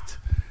shocked.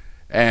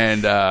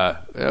 And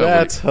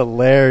that's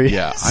hilarious.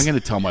 Yeah, I'm going to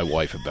tell my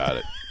wife about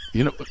it.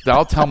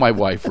 I'll tell my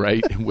wife,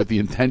 right, with the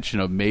intention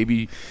of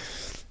maybe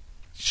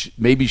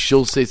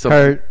she'll say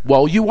something.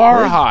 Well, you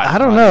are hot. I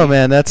don't know,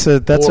 man. That's a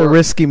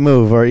risky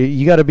move, or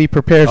you got to be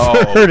prepared for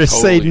her to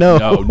say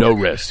no. No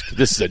risk.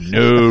 This is a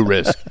no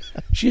risk.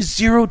 She has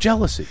zero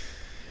jealousy.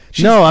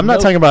 I'm not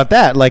talking about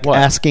that. Like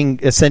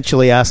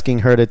essentially asking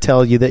her to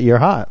tell you that you're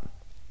hot.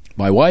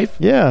 My wife?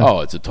 Yeah.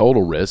 Oh, it's a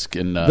total risk.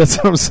 And that's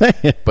what I'm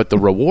saying. But the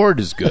reward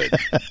is good.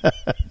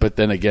 But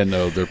then again,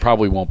 no, there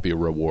probably won't be a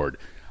reward.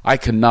 I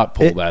cannot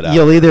pull that out.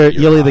 You'll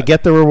either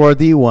get the reward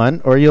that you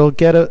want, or you'll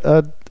get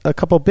a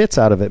couple bits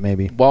out of it,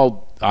 maybe.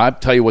 Well, I'll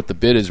tell you what the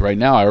bit is right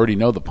now. I already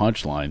know the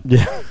punchline.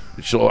 Yeah.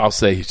 I'll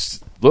say,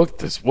 look,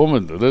 this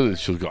woman,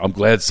 she'll go, I'm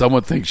glad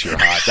someone thinks you're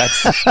hot.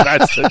 That's the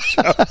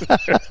joke.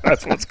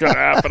 That's what's going to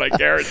happen. I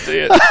guarantee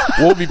it.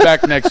 We'll be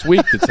back next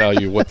week to tell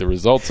you what the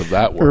results of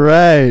that were.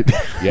 Right.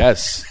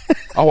 Yes.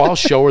 I'll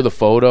show her the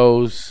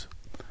photos.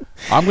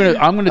 I'm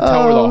gonna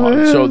tell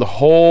her the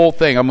whole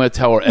thing. I'm gonna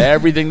tell her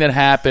everything that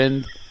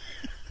happened.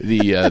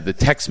 The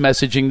text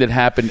messaging that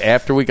happened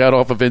after we got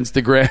off of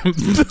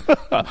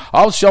Instagram.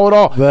 I'll show it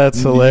all. That's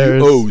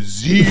hilarious.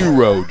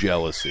 Zero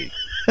jealousy.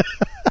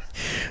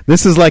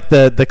 This is like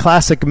the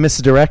classic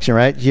misdirection,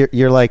 right?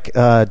 You're like,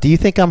 do you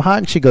think I'm hot?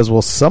 And she goes,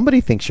 well,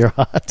 somebody thinks you're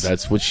hot.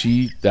 That's what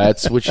she's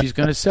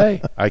going to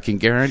say. I can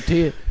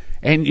guarantee it.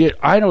 And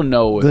I don't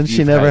know if then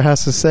she never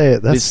has to say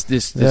it. This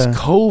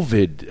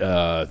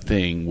COVID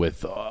thing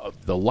with the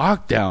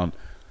lockdown.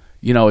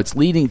 It's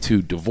leading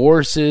to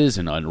divorces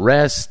and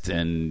unrest.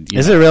 And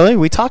is it really?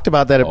 We talked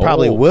about that. It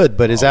probably would,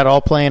 but is that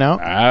all playing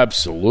out?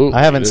 Absolutely.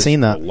 I haven't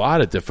seen that. A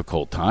lot of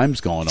difficult times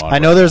going on. I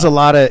know there's a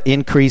lot of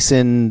increase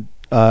in,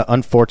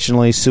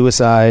 unfortunately,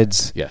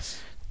 suicides.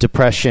 Yes.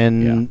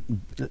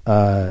 Depression,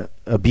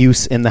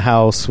 abuse in the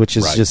house, which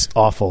is just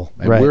awful.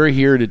 And we're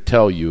here to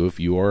tell you, if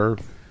you are,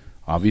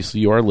 obviously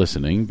you are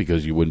listening,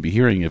 because you wouldn't be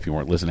hearing if you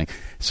weren't listening.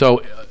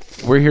 So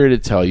we're here to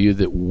tell you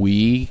that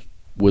we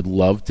would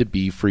love to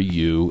be for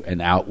you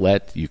an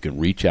outlet. You can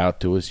reach out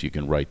to us. You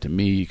can write to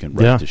me. You can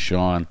write to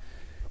Sean.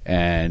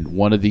 And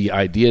one of the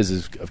ideas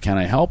of Can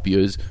I Help You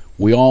is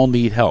we all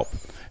need help.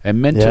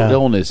 And mental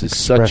illness is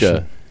such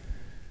a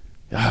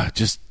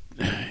not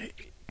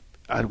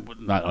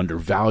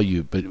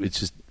undervalued, but it's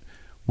just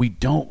we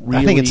don't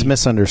really. I think it's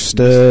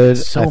misunderstood.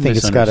 I think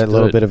it's got a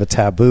little bit of a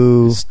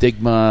taboo,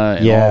 stigma,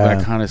 and all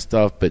that kind of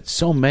stuff. But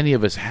so many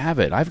of us have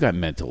it. I've got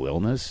mental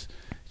illness.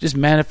 It just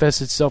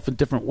manifests itself in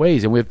different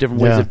ways, and we have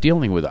different ways of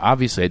dealing with it.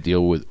 Obviously, I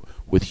deal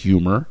with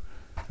humor.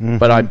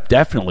 But I'm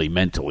definitely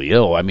mentally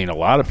ill. I mean, a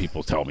lot of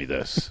people tell me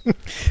this.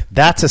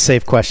 That's a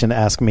safe question to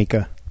ask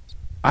Mika.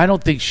 I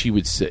don't think she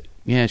would say.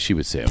 Yeah, she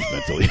would say I'm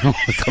mentally ill.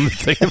 Come to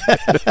think of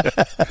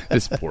it.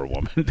 This poor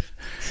woman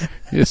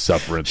is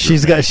suffering.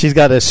 She's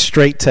got a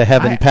straight to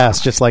heaven pass,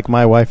 just like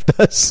my wife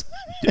does.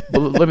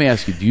 Well, let me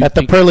ask you: do you at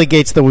the pearly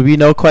gates there will be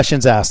no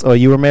questions asked? Oh,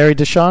 you were married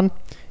to Sean?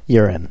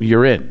 You're in.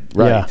 You're in,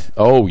 right? Yeah.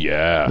 Oh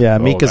yeah. Yeah,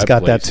 Mika's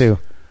got that too.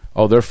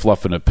 Oh, they're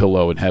fluffing a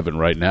pillow in heaven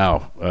right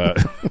now.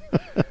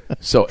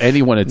 So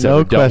anyone that's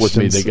ever dealt with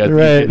me, you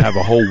can have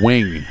a whole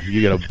wing.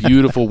 You get a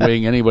beautiful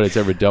wing. Anybody that's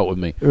ever dealt with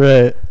me,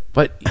 right?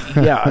 But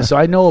yeah, so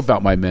I know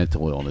about my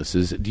mental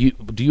illnesses. Do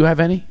you have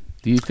any?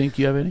 Do you think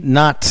you have any?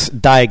 Not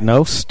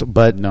diagnosed,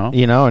 but no.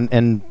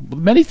 And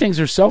many things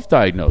are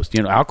self-diagnosed.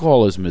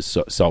 Alcoholism is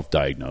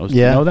self-diagnosed.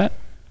 Yeah. You know that?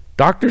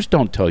 Doctors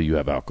don't tell you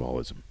have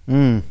alcoholism.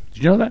 Did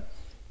you know that?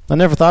 I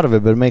never thought of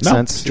it, but it makes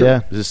sense.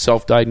 Yeah. It's a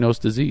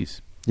self-diagnosed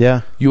disease.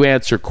 Yeah. You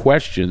answer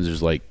questions.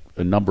 There's like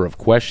a number of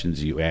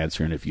questions you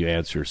answer, and if you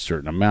answer a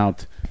certain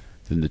amount,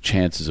 then the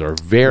chances are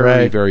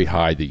very, very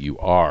high that you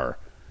are.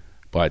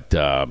 But,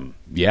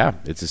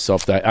 it's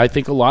a I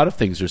think a lot of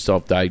things are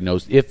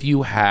self-diagnosed. If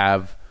you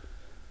have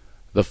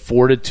the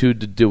fortitude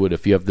to do it,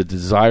 if you have the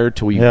desire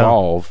to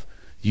evolve,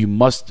 you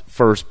must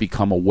first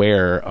become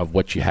aware of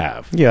what you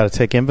have. You got to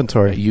take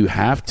inventory. You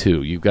have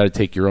to. You've got to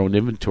take your own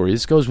inventory.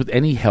 This goes with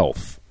any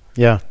health.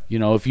 Yeah.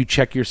 If you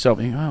check yourself,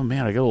 oh,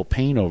 man, I got a little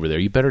pain over there.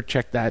 You better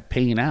check that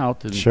pain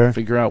out and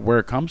figure out where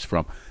it comes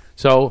from.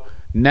 So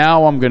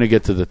now I'm going to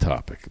get to the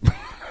topic.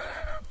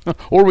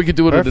 Or we could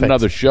do it at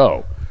another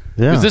show.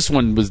 Because this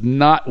one was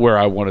not where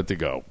I wanted to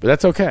go. But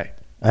that's okay.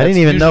 I didn't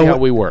even know how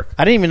we work.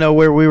 I didn't even know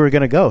where we were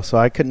going to go, so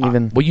I couldn't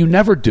even. Well, you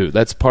never do.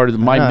 That's part of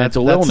my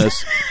mental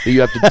illness that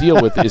you have to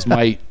deal with. Is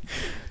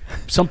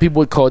some people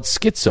would call it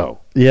schizo.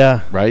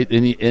 Yeah. Right.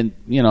 And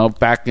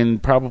back in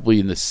probably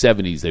in the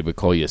 70s, they would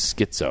call you a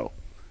schizo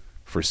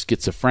for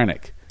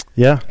schizophrenic.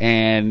 Yeah.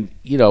 And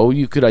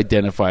you could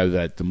identify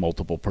that the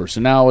multiple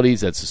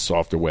personalities. That's a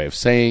softer way of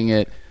saying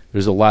it.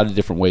 There's a lot of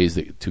different ways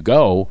to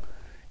go.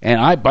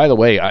 And by the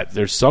way,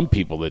 there's some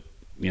people that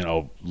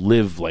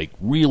live like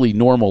really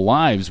normal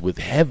lives with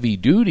heavy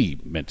duty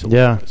mental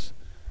illness.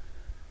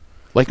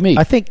 Like me.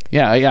 I think.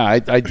 Yeah,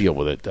 I deal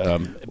with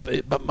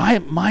it. But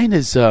mine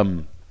is,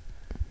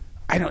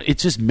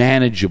 it's just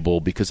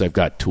manageable because I've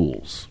got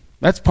tools.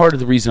 That's part of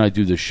the reason I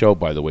do this show,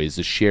 by the way, is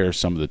to share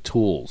some of the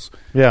tools.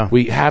 Yeah.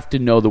 We have to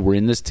know that we're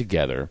in this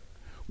together.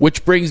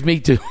 Which brings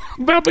me to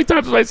how many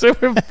times have I said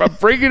I'm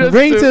bringing us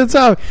to the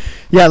top?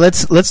 Yeah,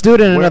 let's do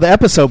it in another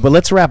episode, but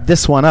let's wrap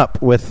this one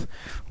up with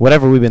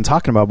whatever we've been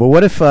talking about. But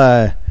what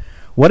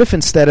if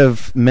instead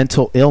of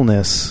mental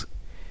illness,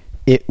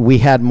 we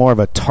had more of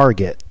a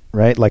target,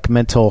 right? Like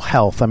mental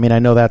health. I mean, I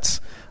know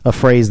that's a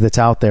phrase that's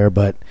out there,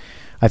 but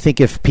I think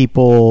if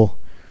people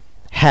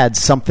had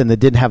something that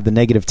didn't have the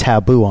negative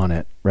taboo on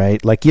it,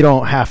 right? Like you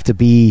don't have to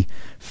be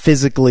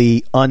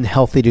physically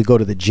unhealthy to go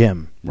to the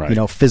gym,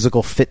 right?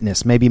 Physical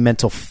fitness, maybe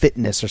mental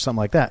fitness or something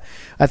like that.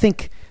 I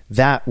think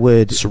that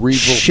would cerebral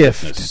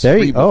shift. Fitness. There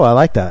you go. I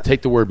like that.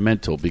 Take the word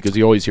mental because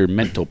you always hear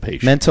mental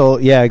patient. Mental,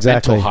 yeah,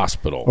 exactly. Mental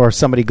hospital. Or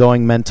somebody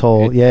going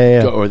mental.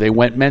 Or they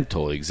went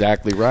mental.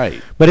 Exactly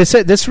right. But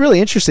that's really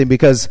interesting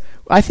because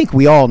I think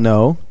we all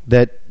know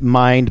that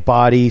mind,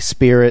 body,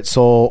 spirit,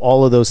 soul,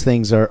 all of those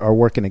things are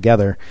working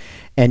together.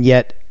 And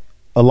yet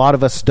a lot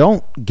of us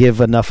don't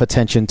give enough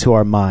attention to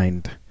our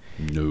mind.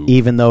 No.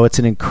 Even though it's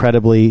an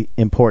incredibly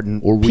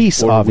important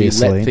piece,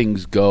 obviously. We let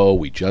things go,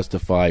 we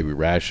justify, we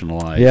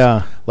rationalize.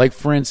 Yeah. Like,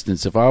 for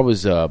instance, if I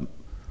was on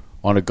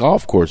a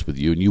golf course with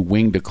you and you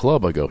winged a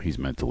club, I go, he's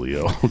mentally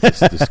ill. this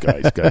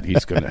guy's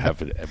he's going to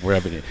have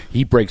it.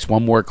 He breaks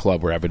one more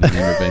club, we're having an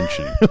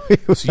intervention.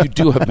 So you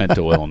do have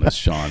mental illness,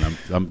 Sean.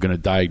 I'm going to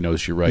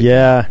diagnose you right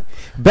now.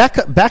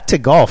 Back to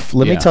golf.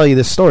 Let me tell you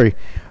this story.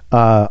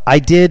 I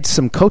did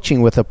some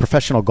coaching with a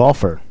professional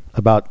golfer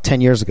about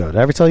 10 years ago. Did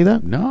I ever tell you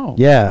that? No.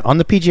 Yeah, on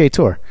the PGA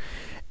Tour.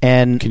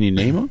 And can you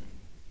name him?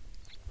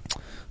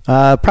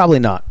 Probably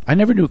not. I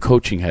never knew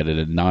coaching had an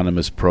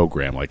anonymous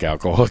program like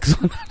Alcoholics.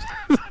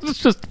 It's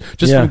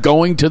just from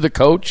going to the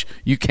coach,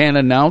 you can't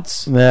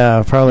announce.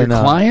 Yeah, probably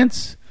not.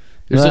 Clients.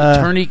 There's an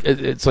attorney.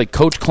 It's like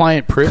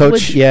coach-client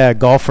privilege. Coach, yeah,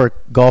 golfer,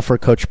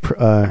 coach.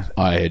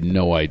 I had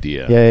no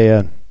idea.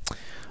 Yeah.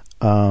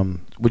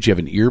 Would you have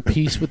an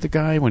earpiece with the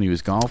guy when he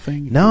was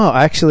golfing? No,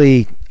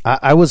 actually,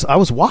 I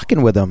was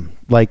walking with him.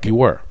 Like you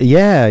were.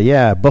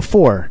 Yeah.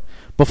 Before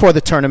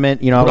the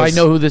tournament, Would I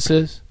know who this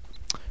is?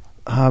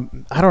 I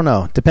don't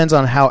know. Depends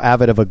on how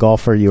avid of a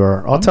golfer you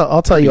are.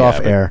 I'll tell you off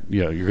air.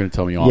 Yeah, you're going to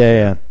tell me off.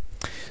 Yeah.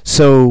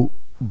 So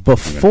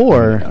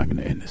before, I'm going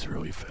to end this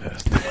really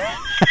fast.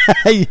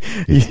 It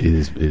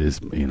is.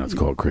 It's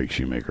called Craig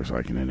Shoemaker, so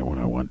I can end it when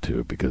I want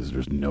to because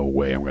there's no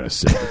way I'm going to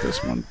sit with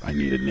this one. I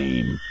need a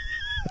name.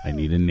 I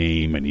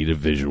need a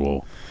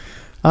visual.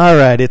 All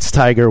right, it's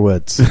Tiger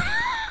Woods.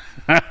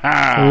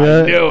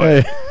 I knew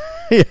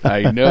it.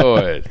 I know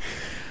it.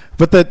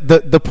 But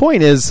the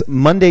point is,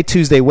 Monday,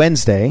 Tuesday,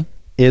 Wednesday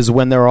is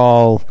when they're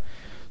all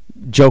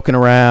joking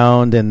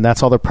around, and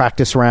that's all their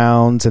practice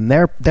rounds, and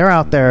they're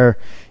out there,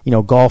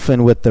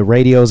 golfing with the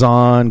radios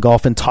on,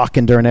 golfing,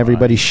 talking during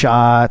everybody's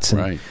shots.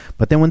 And,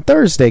 but then when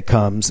Thursday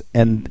comes,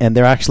 and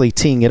they're actually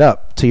teeing it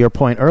up, to your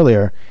point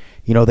earlier,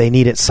 they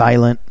need it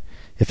silent.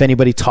 If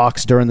anybody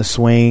talks during the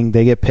swing,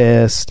 they get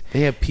pissed.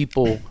 They have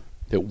people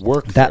that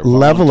work that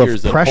level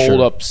of pressure. That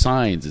hold up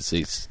signs that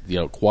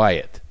say,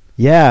 quiet.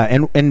 Yeah,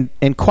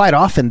 and quite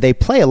often they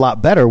play a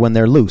lot better when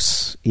they're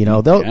loose.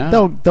 They'll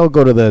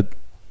go to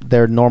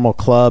their normal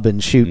club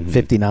and shoot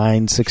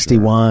 59,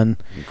 61.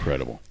 Sure.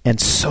 Incredible. And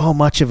so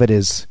much of it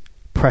is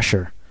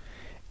pressure.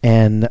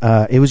 And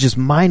it was just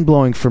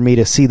mind-blowing for me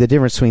to see the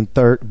difference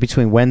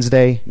between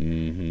Wednesday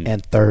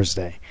and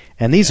Thursday.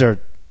 And these are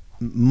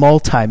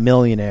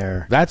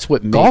multi-millionaire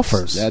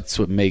golfers. That's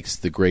what makes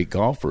the great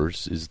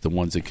golfers is the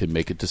ones that can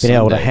make it to Sunday.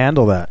 Being able to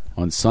handle that.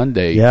 On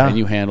Sunday, and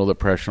you handle the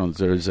pressure.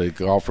 There's a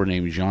golfer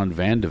named Jean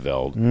Van de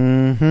Velde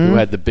who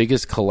had the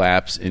biggest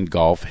collapse in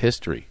golf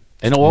history.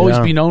 And he'll always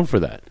be known for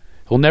that.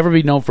 He'll never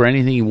be known for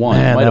anything he won.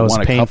 Man, he might have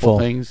won a couple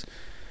things.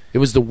 It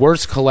was the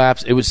worst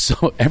collapse. It was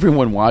so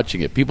everyone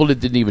watching it. People that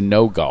didn't even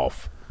know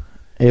golf.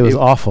 It was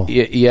awful.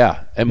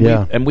 Yeah.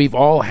 And we've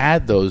all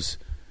had those.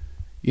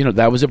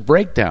 That was a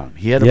breakdown.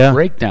 He had a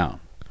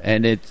breakdown.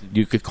 And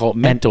you could call it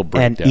mental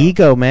breakdown. And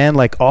ego, man,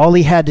 like all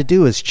he had to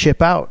do is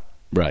chip out.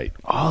 Right.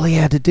 All he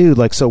had to do.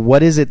 Like, so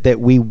what is it that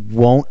we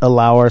won't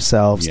allow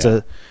ourselves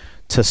to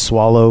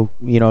swallow?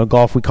 In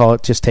golf we call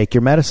it just take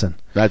your medicine.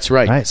 That's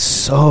right. It's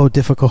so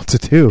difficult to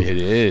do. It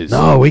is.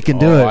 No, we can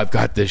do it. I've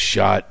got this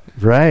shot.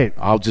 Right.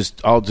 I'll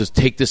just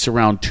take this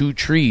around 2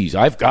 trees.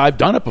 I've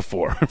done it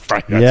before.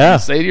 Right? Yeah.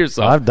 Say to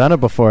yourself. I've done it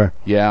before.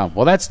 Yeah.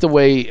 Well, that's the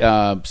way.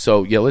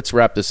 Let's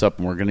wrap this up,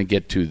 and we're going to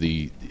get to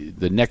the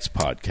next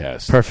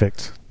podcast.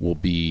 Perfect. Will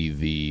be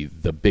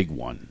the big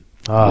one.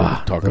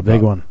 We'll talk about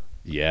big one.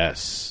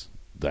 Yes,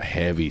 the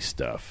heavy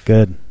stuff.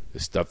 Good. The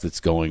stuff that's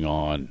going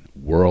on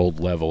world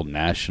level,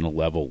 national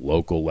level,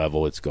 local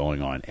level. It's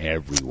going on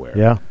everywhere.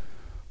 Yeah.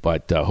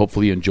 But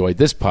hopefully you enjoyed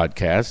this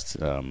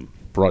podcast.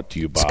 Brought to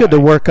you by. It's good to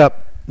work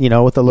up,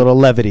 with a little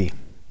levity,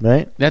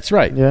 right? That's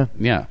right. Yeah.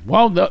 Yeah.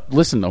 Well,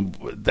 listen,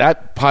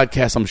 that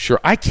podcast, I'm sure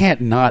I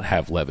can't not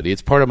have levity.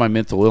 It's part of my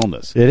mental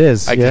illness. It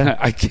is.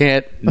 I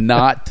can't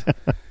not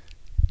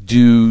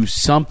do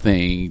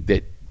something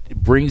that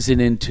brings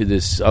it into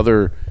this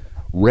other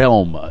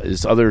realm,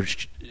 this other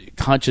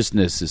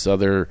consciousness, this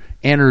other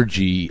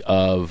energy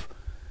of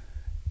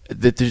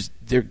that.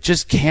 There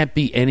just can't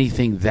be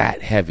anything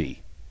that heavy.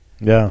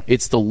 Yeah.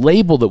 It's the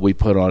label that we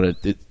put on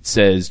it that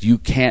says you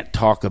can't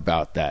talk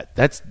about that.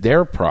 That's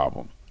their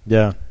problem.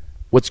 Yeah.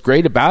 What's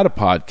great about a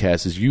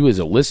podcast is you as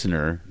a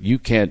listener, you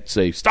can't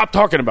say, stop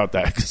talking about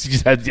that, because you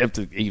have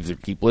to either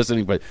keep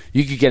listening, but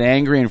you could get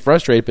angry and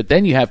frustrated, but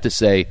then you have to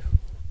say,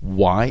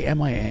 why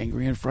am I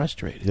angry and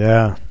frustrated?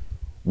 Yeah.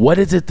 What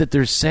is it that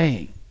they're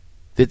saying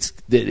that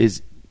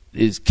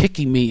is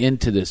kicking me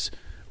into this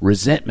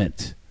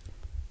resentment?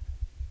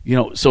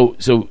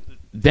 So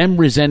them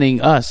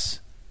resenting us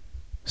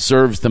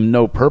serves them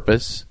no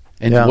purpose.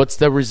 And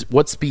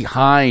what's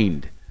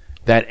behind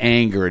that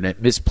anger and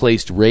that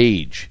misplaced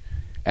rage?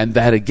 And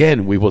that,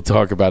 again, we will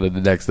talk about in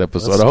the next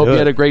episode. I hope you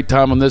had a great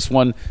time on this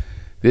one.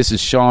 This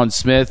is Sean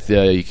Smith.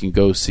 You can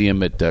go see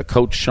him at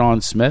Coach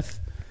Sean Smith.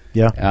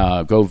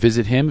 Yeah. Go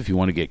visit him if you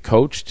want to get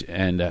coached.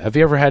 And have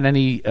you ever had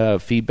any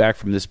feedback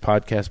from this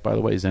podcast, by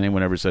the way? Has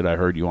anyone ever said, I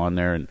heard you on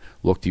there and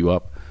looked you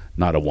up?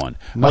 Not a one.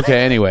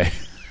 Okay, anyway.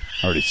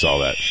 I already saw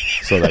that.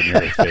 Saw that in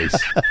your face.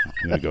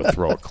 I'm going to go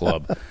throw a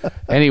club.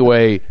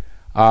 Anyway.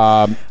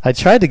 I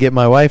tried to get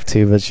my wife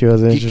to, but she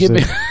wasn't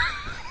interested.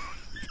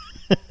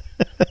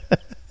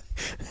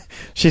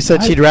 She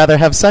said she'd rather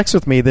have sex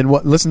with me than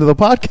listen to the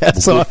podcast.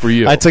 Well, so good for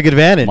you. I took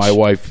advantage. My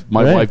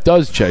wife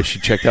does check. She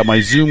checked out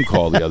my Zoom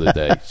call the other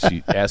day.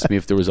 She asked me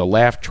if there was a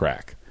laugh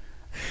track.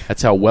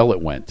 That's how well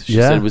it went. She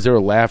said, was there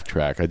a laugh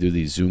track? I do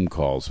these Zoom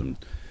calls, and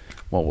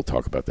we'll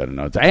talk about that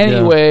another time.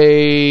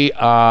 Anyway,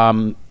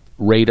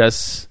 rate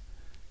us,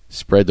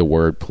 spread the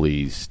word,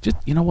 please. Just,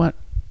 you know what?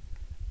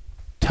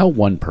 Tell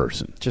one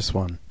person. Just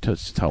one.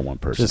 Just tell one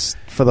person. Just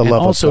for the love of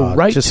God. Also,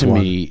 write just to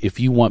one. me if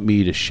you want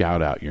me to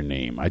shout out your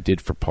name. I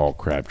did for Paul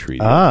Crabtree.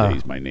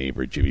 He's my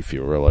neighbor. Jimmy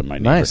Fiorillo, my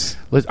neighbor. Nice.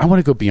 I want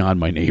to go beyond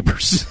my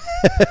neighbors.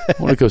 I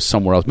want to go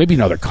somewhere else. Maybe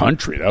another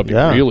country. That would be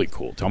really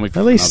cool. Tell me at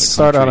least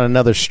start on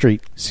another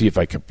street. See if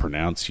I can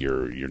pronounce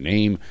your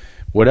name.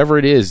 Whatever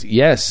it is,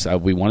 yes,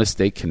 we want to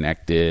stay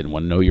connected and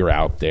want to know you're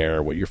out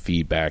there, what your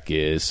feedback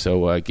is.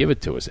 So give it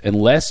to us.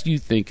 Unless you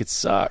think it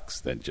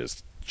sucks, then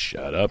just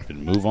shut up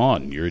and move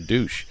on. You're a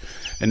douche.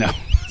 And now,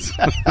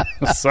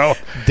 so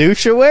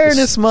douche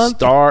awareness month.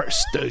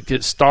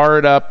 Star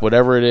it up,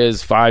 whatever it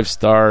is. 5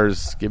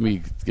 stars. Give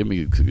me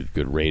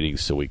good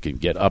ratings so we can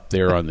get up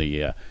there on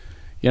the.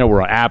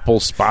 We're on Apple,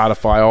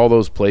 Spotify, all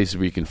those places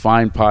where you can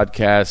find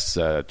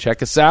podcasts.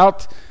 Check us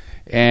out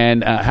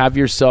and have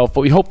yourself.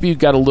 We hope you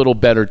got a little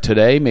better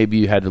today. Maybe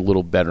you had a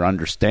little better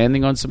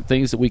understanding on some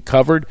things that we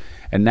covered.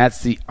 And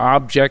that's the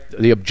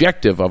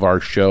objective of our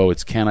show.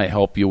 It's Can I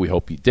Help You? We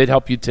hope you did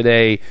help you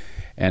today.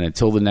 And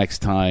until the next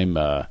time,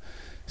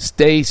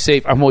 stay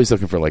safe. I'm always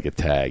looking for like a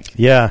tag.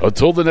 Yeah.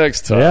 Until the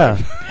next time. Yeah.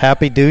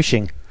 Happy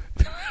douching.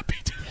 Happy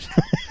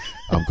douching.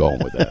 I'm going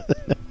with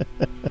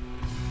that.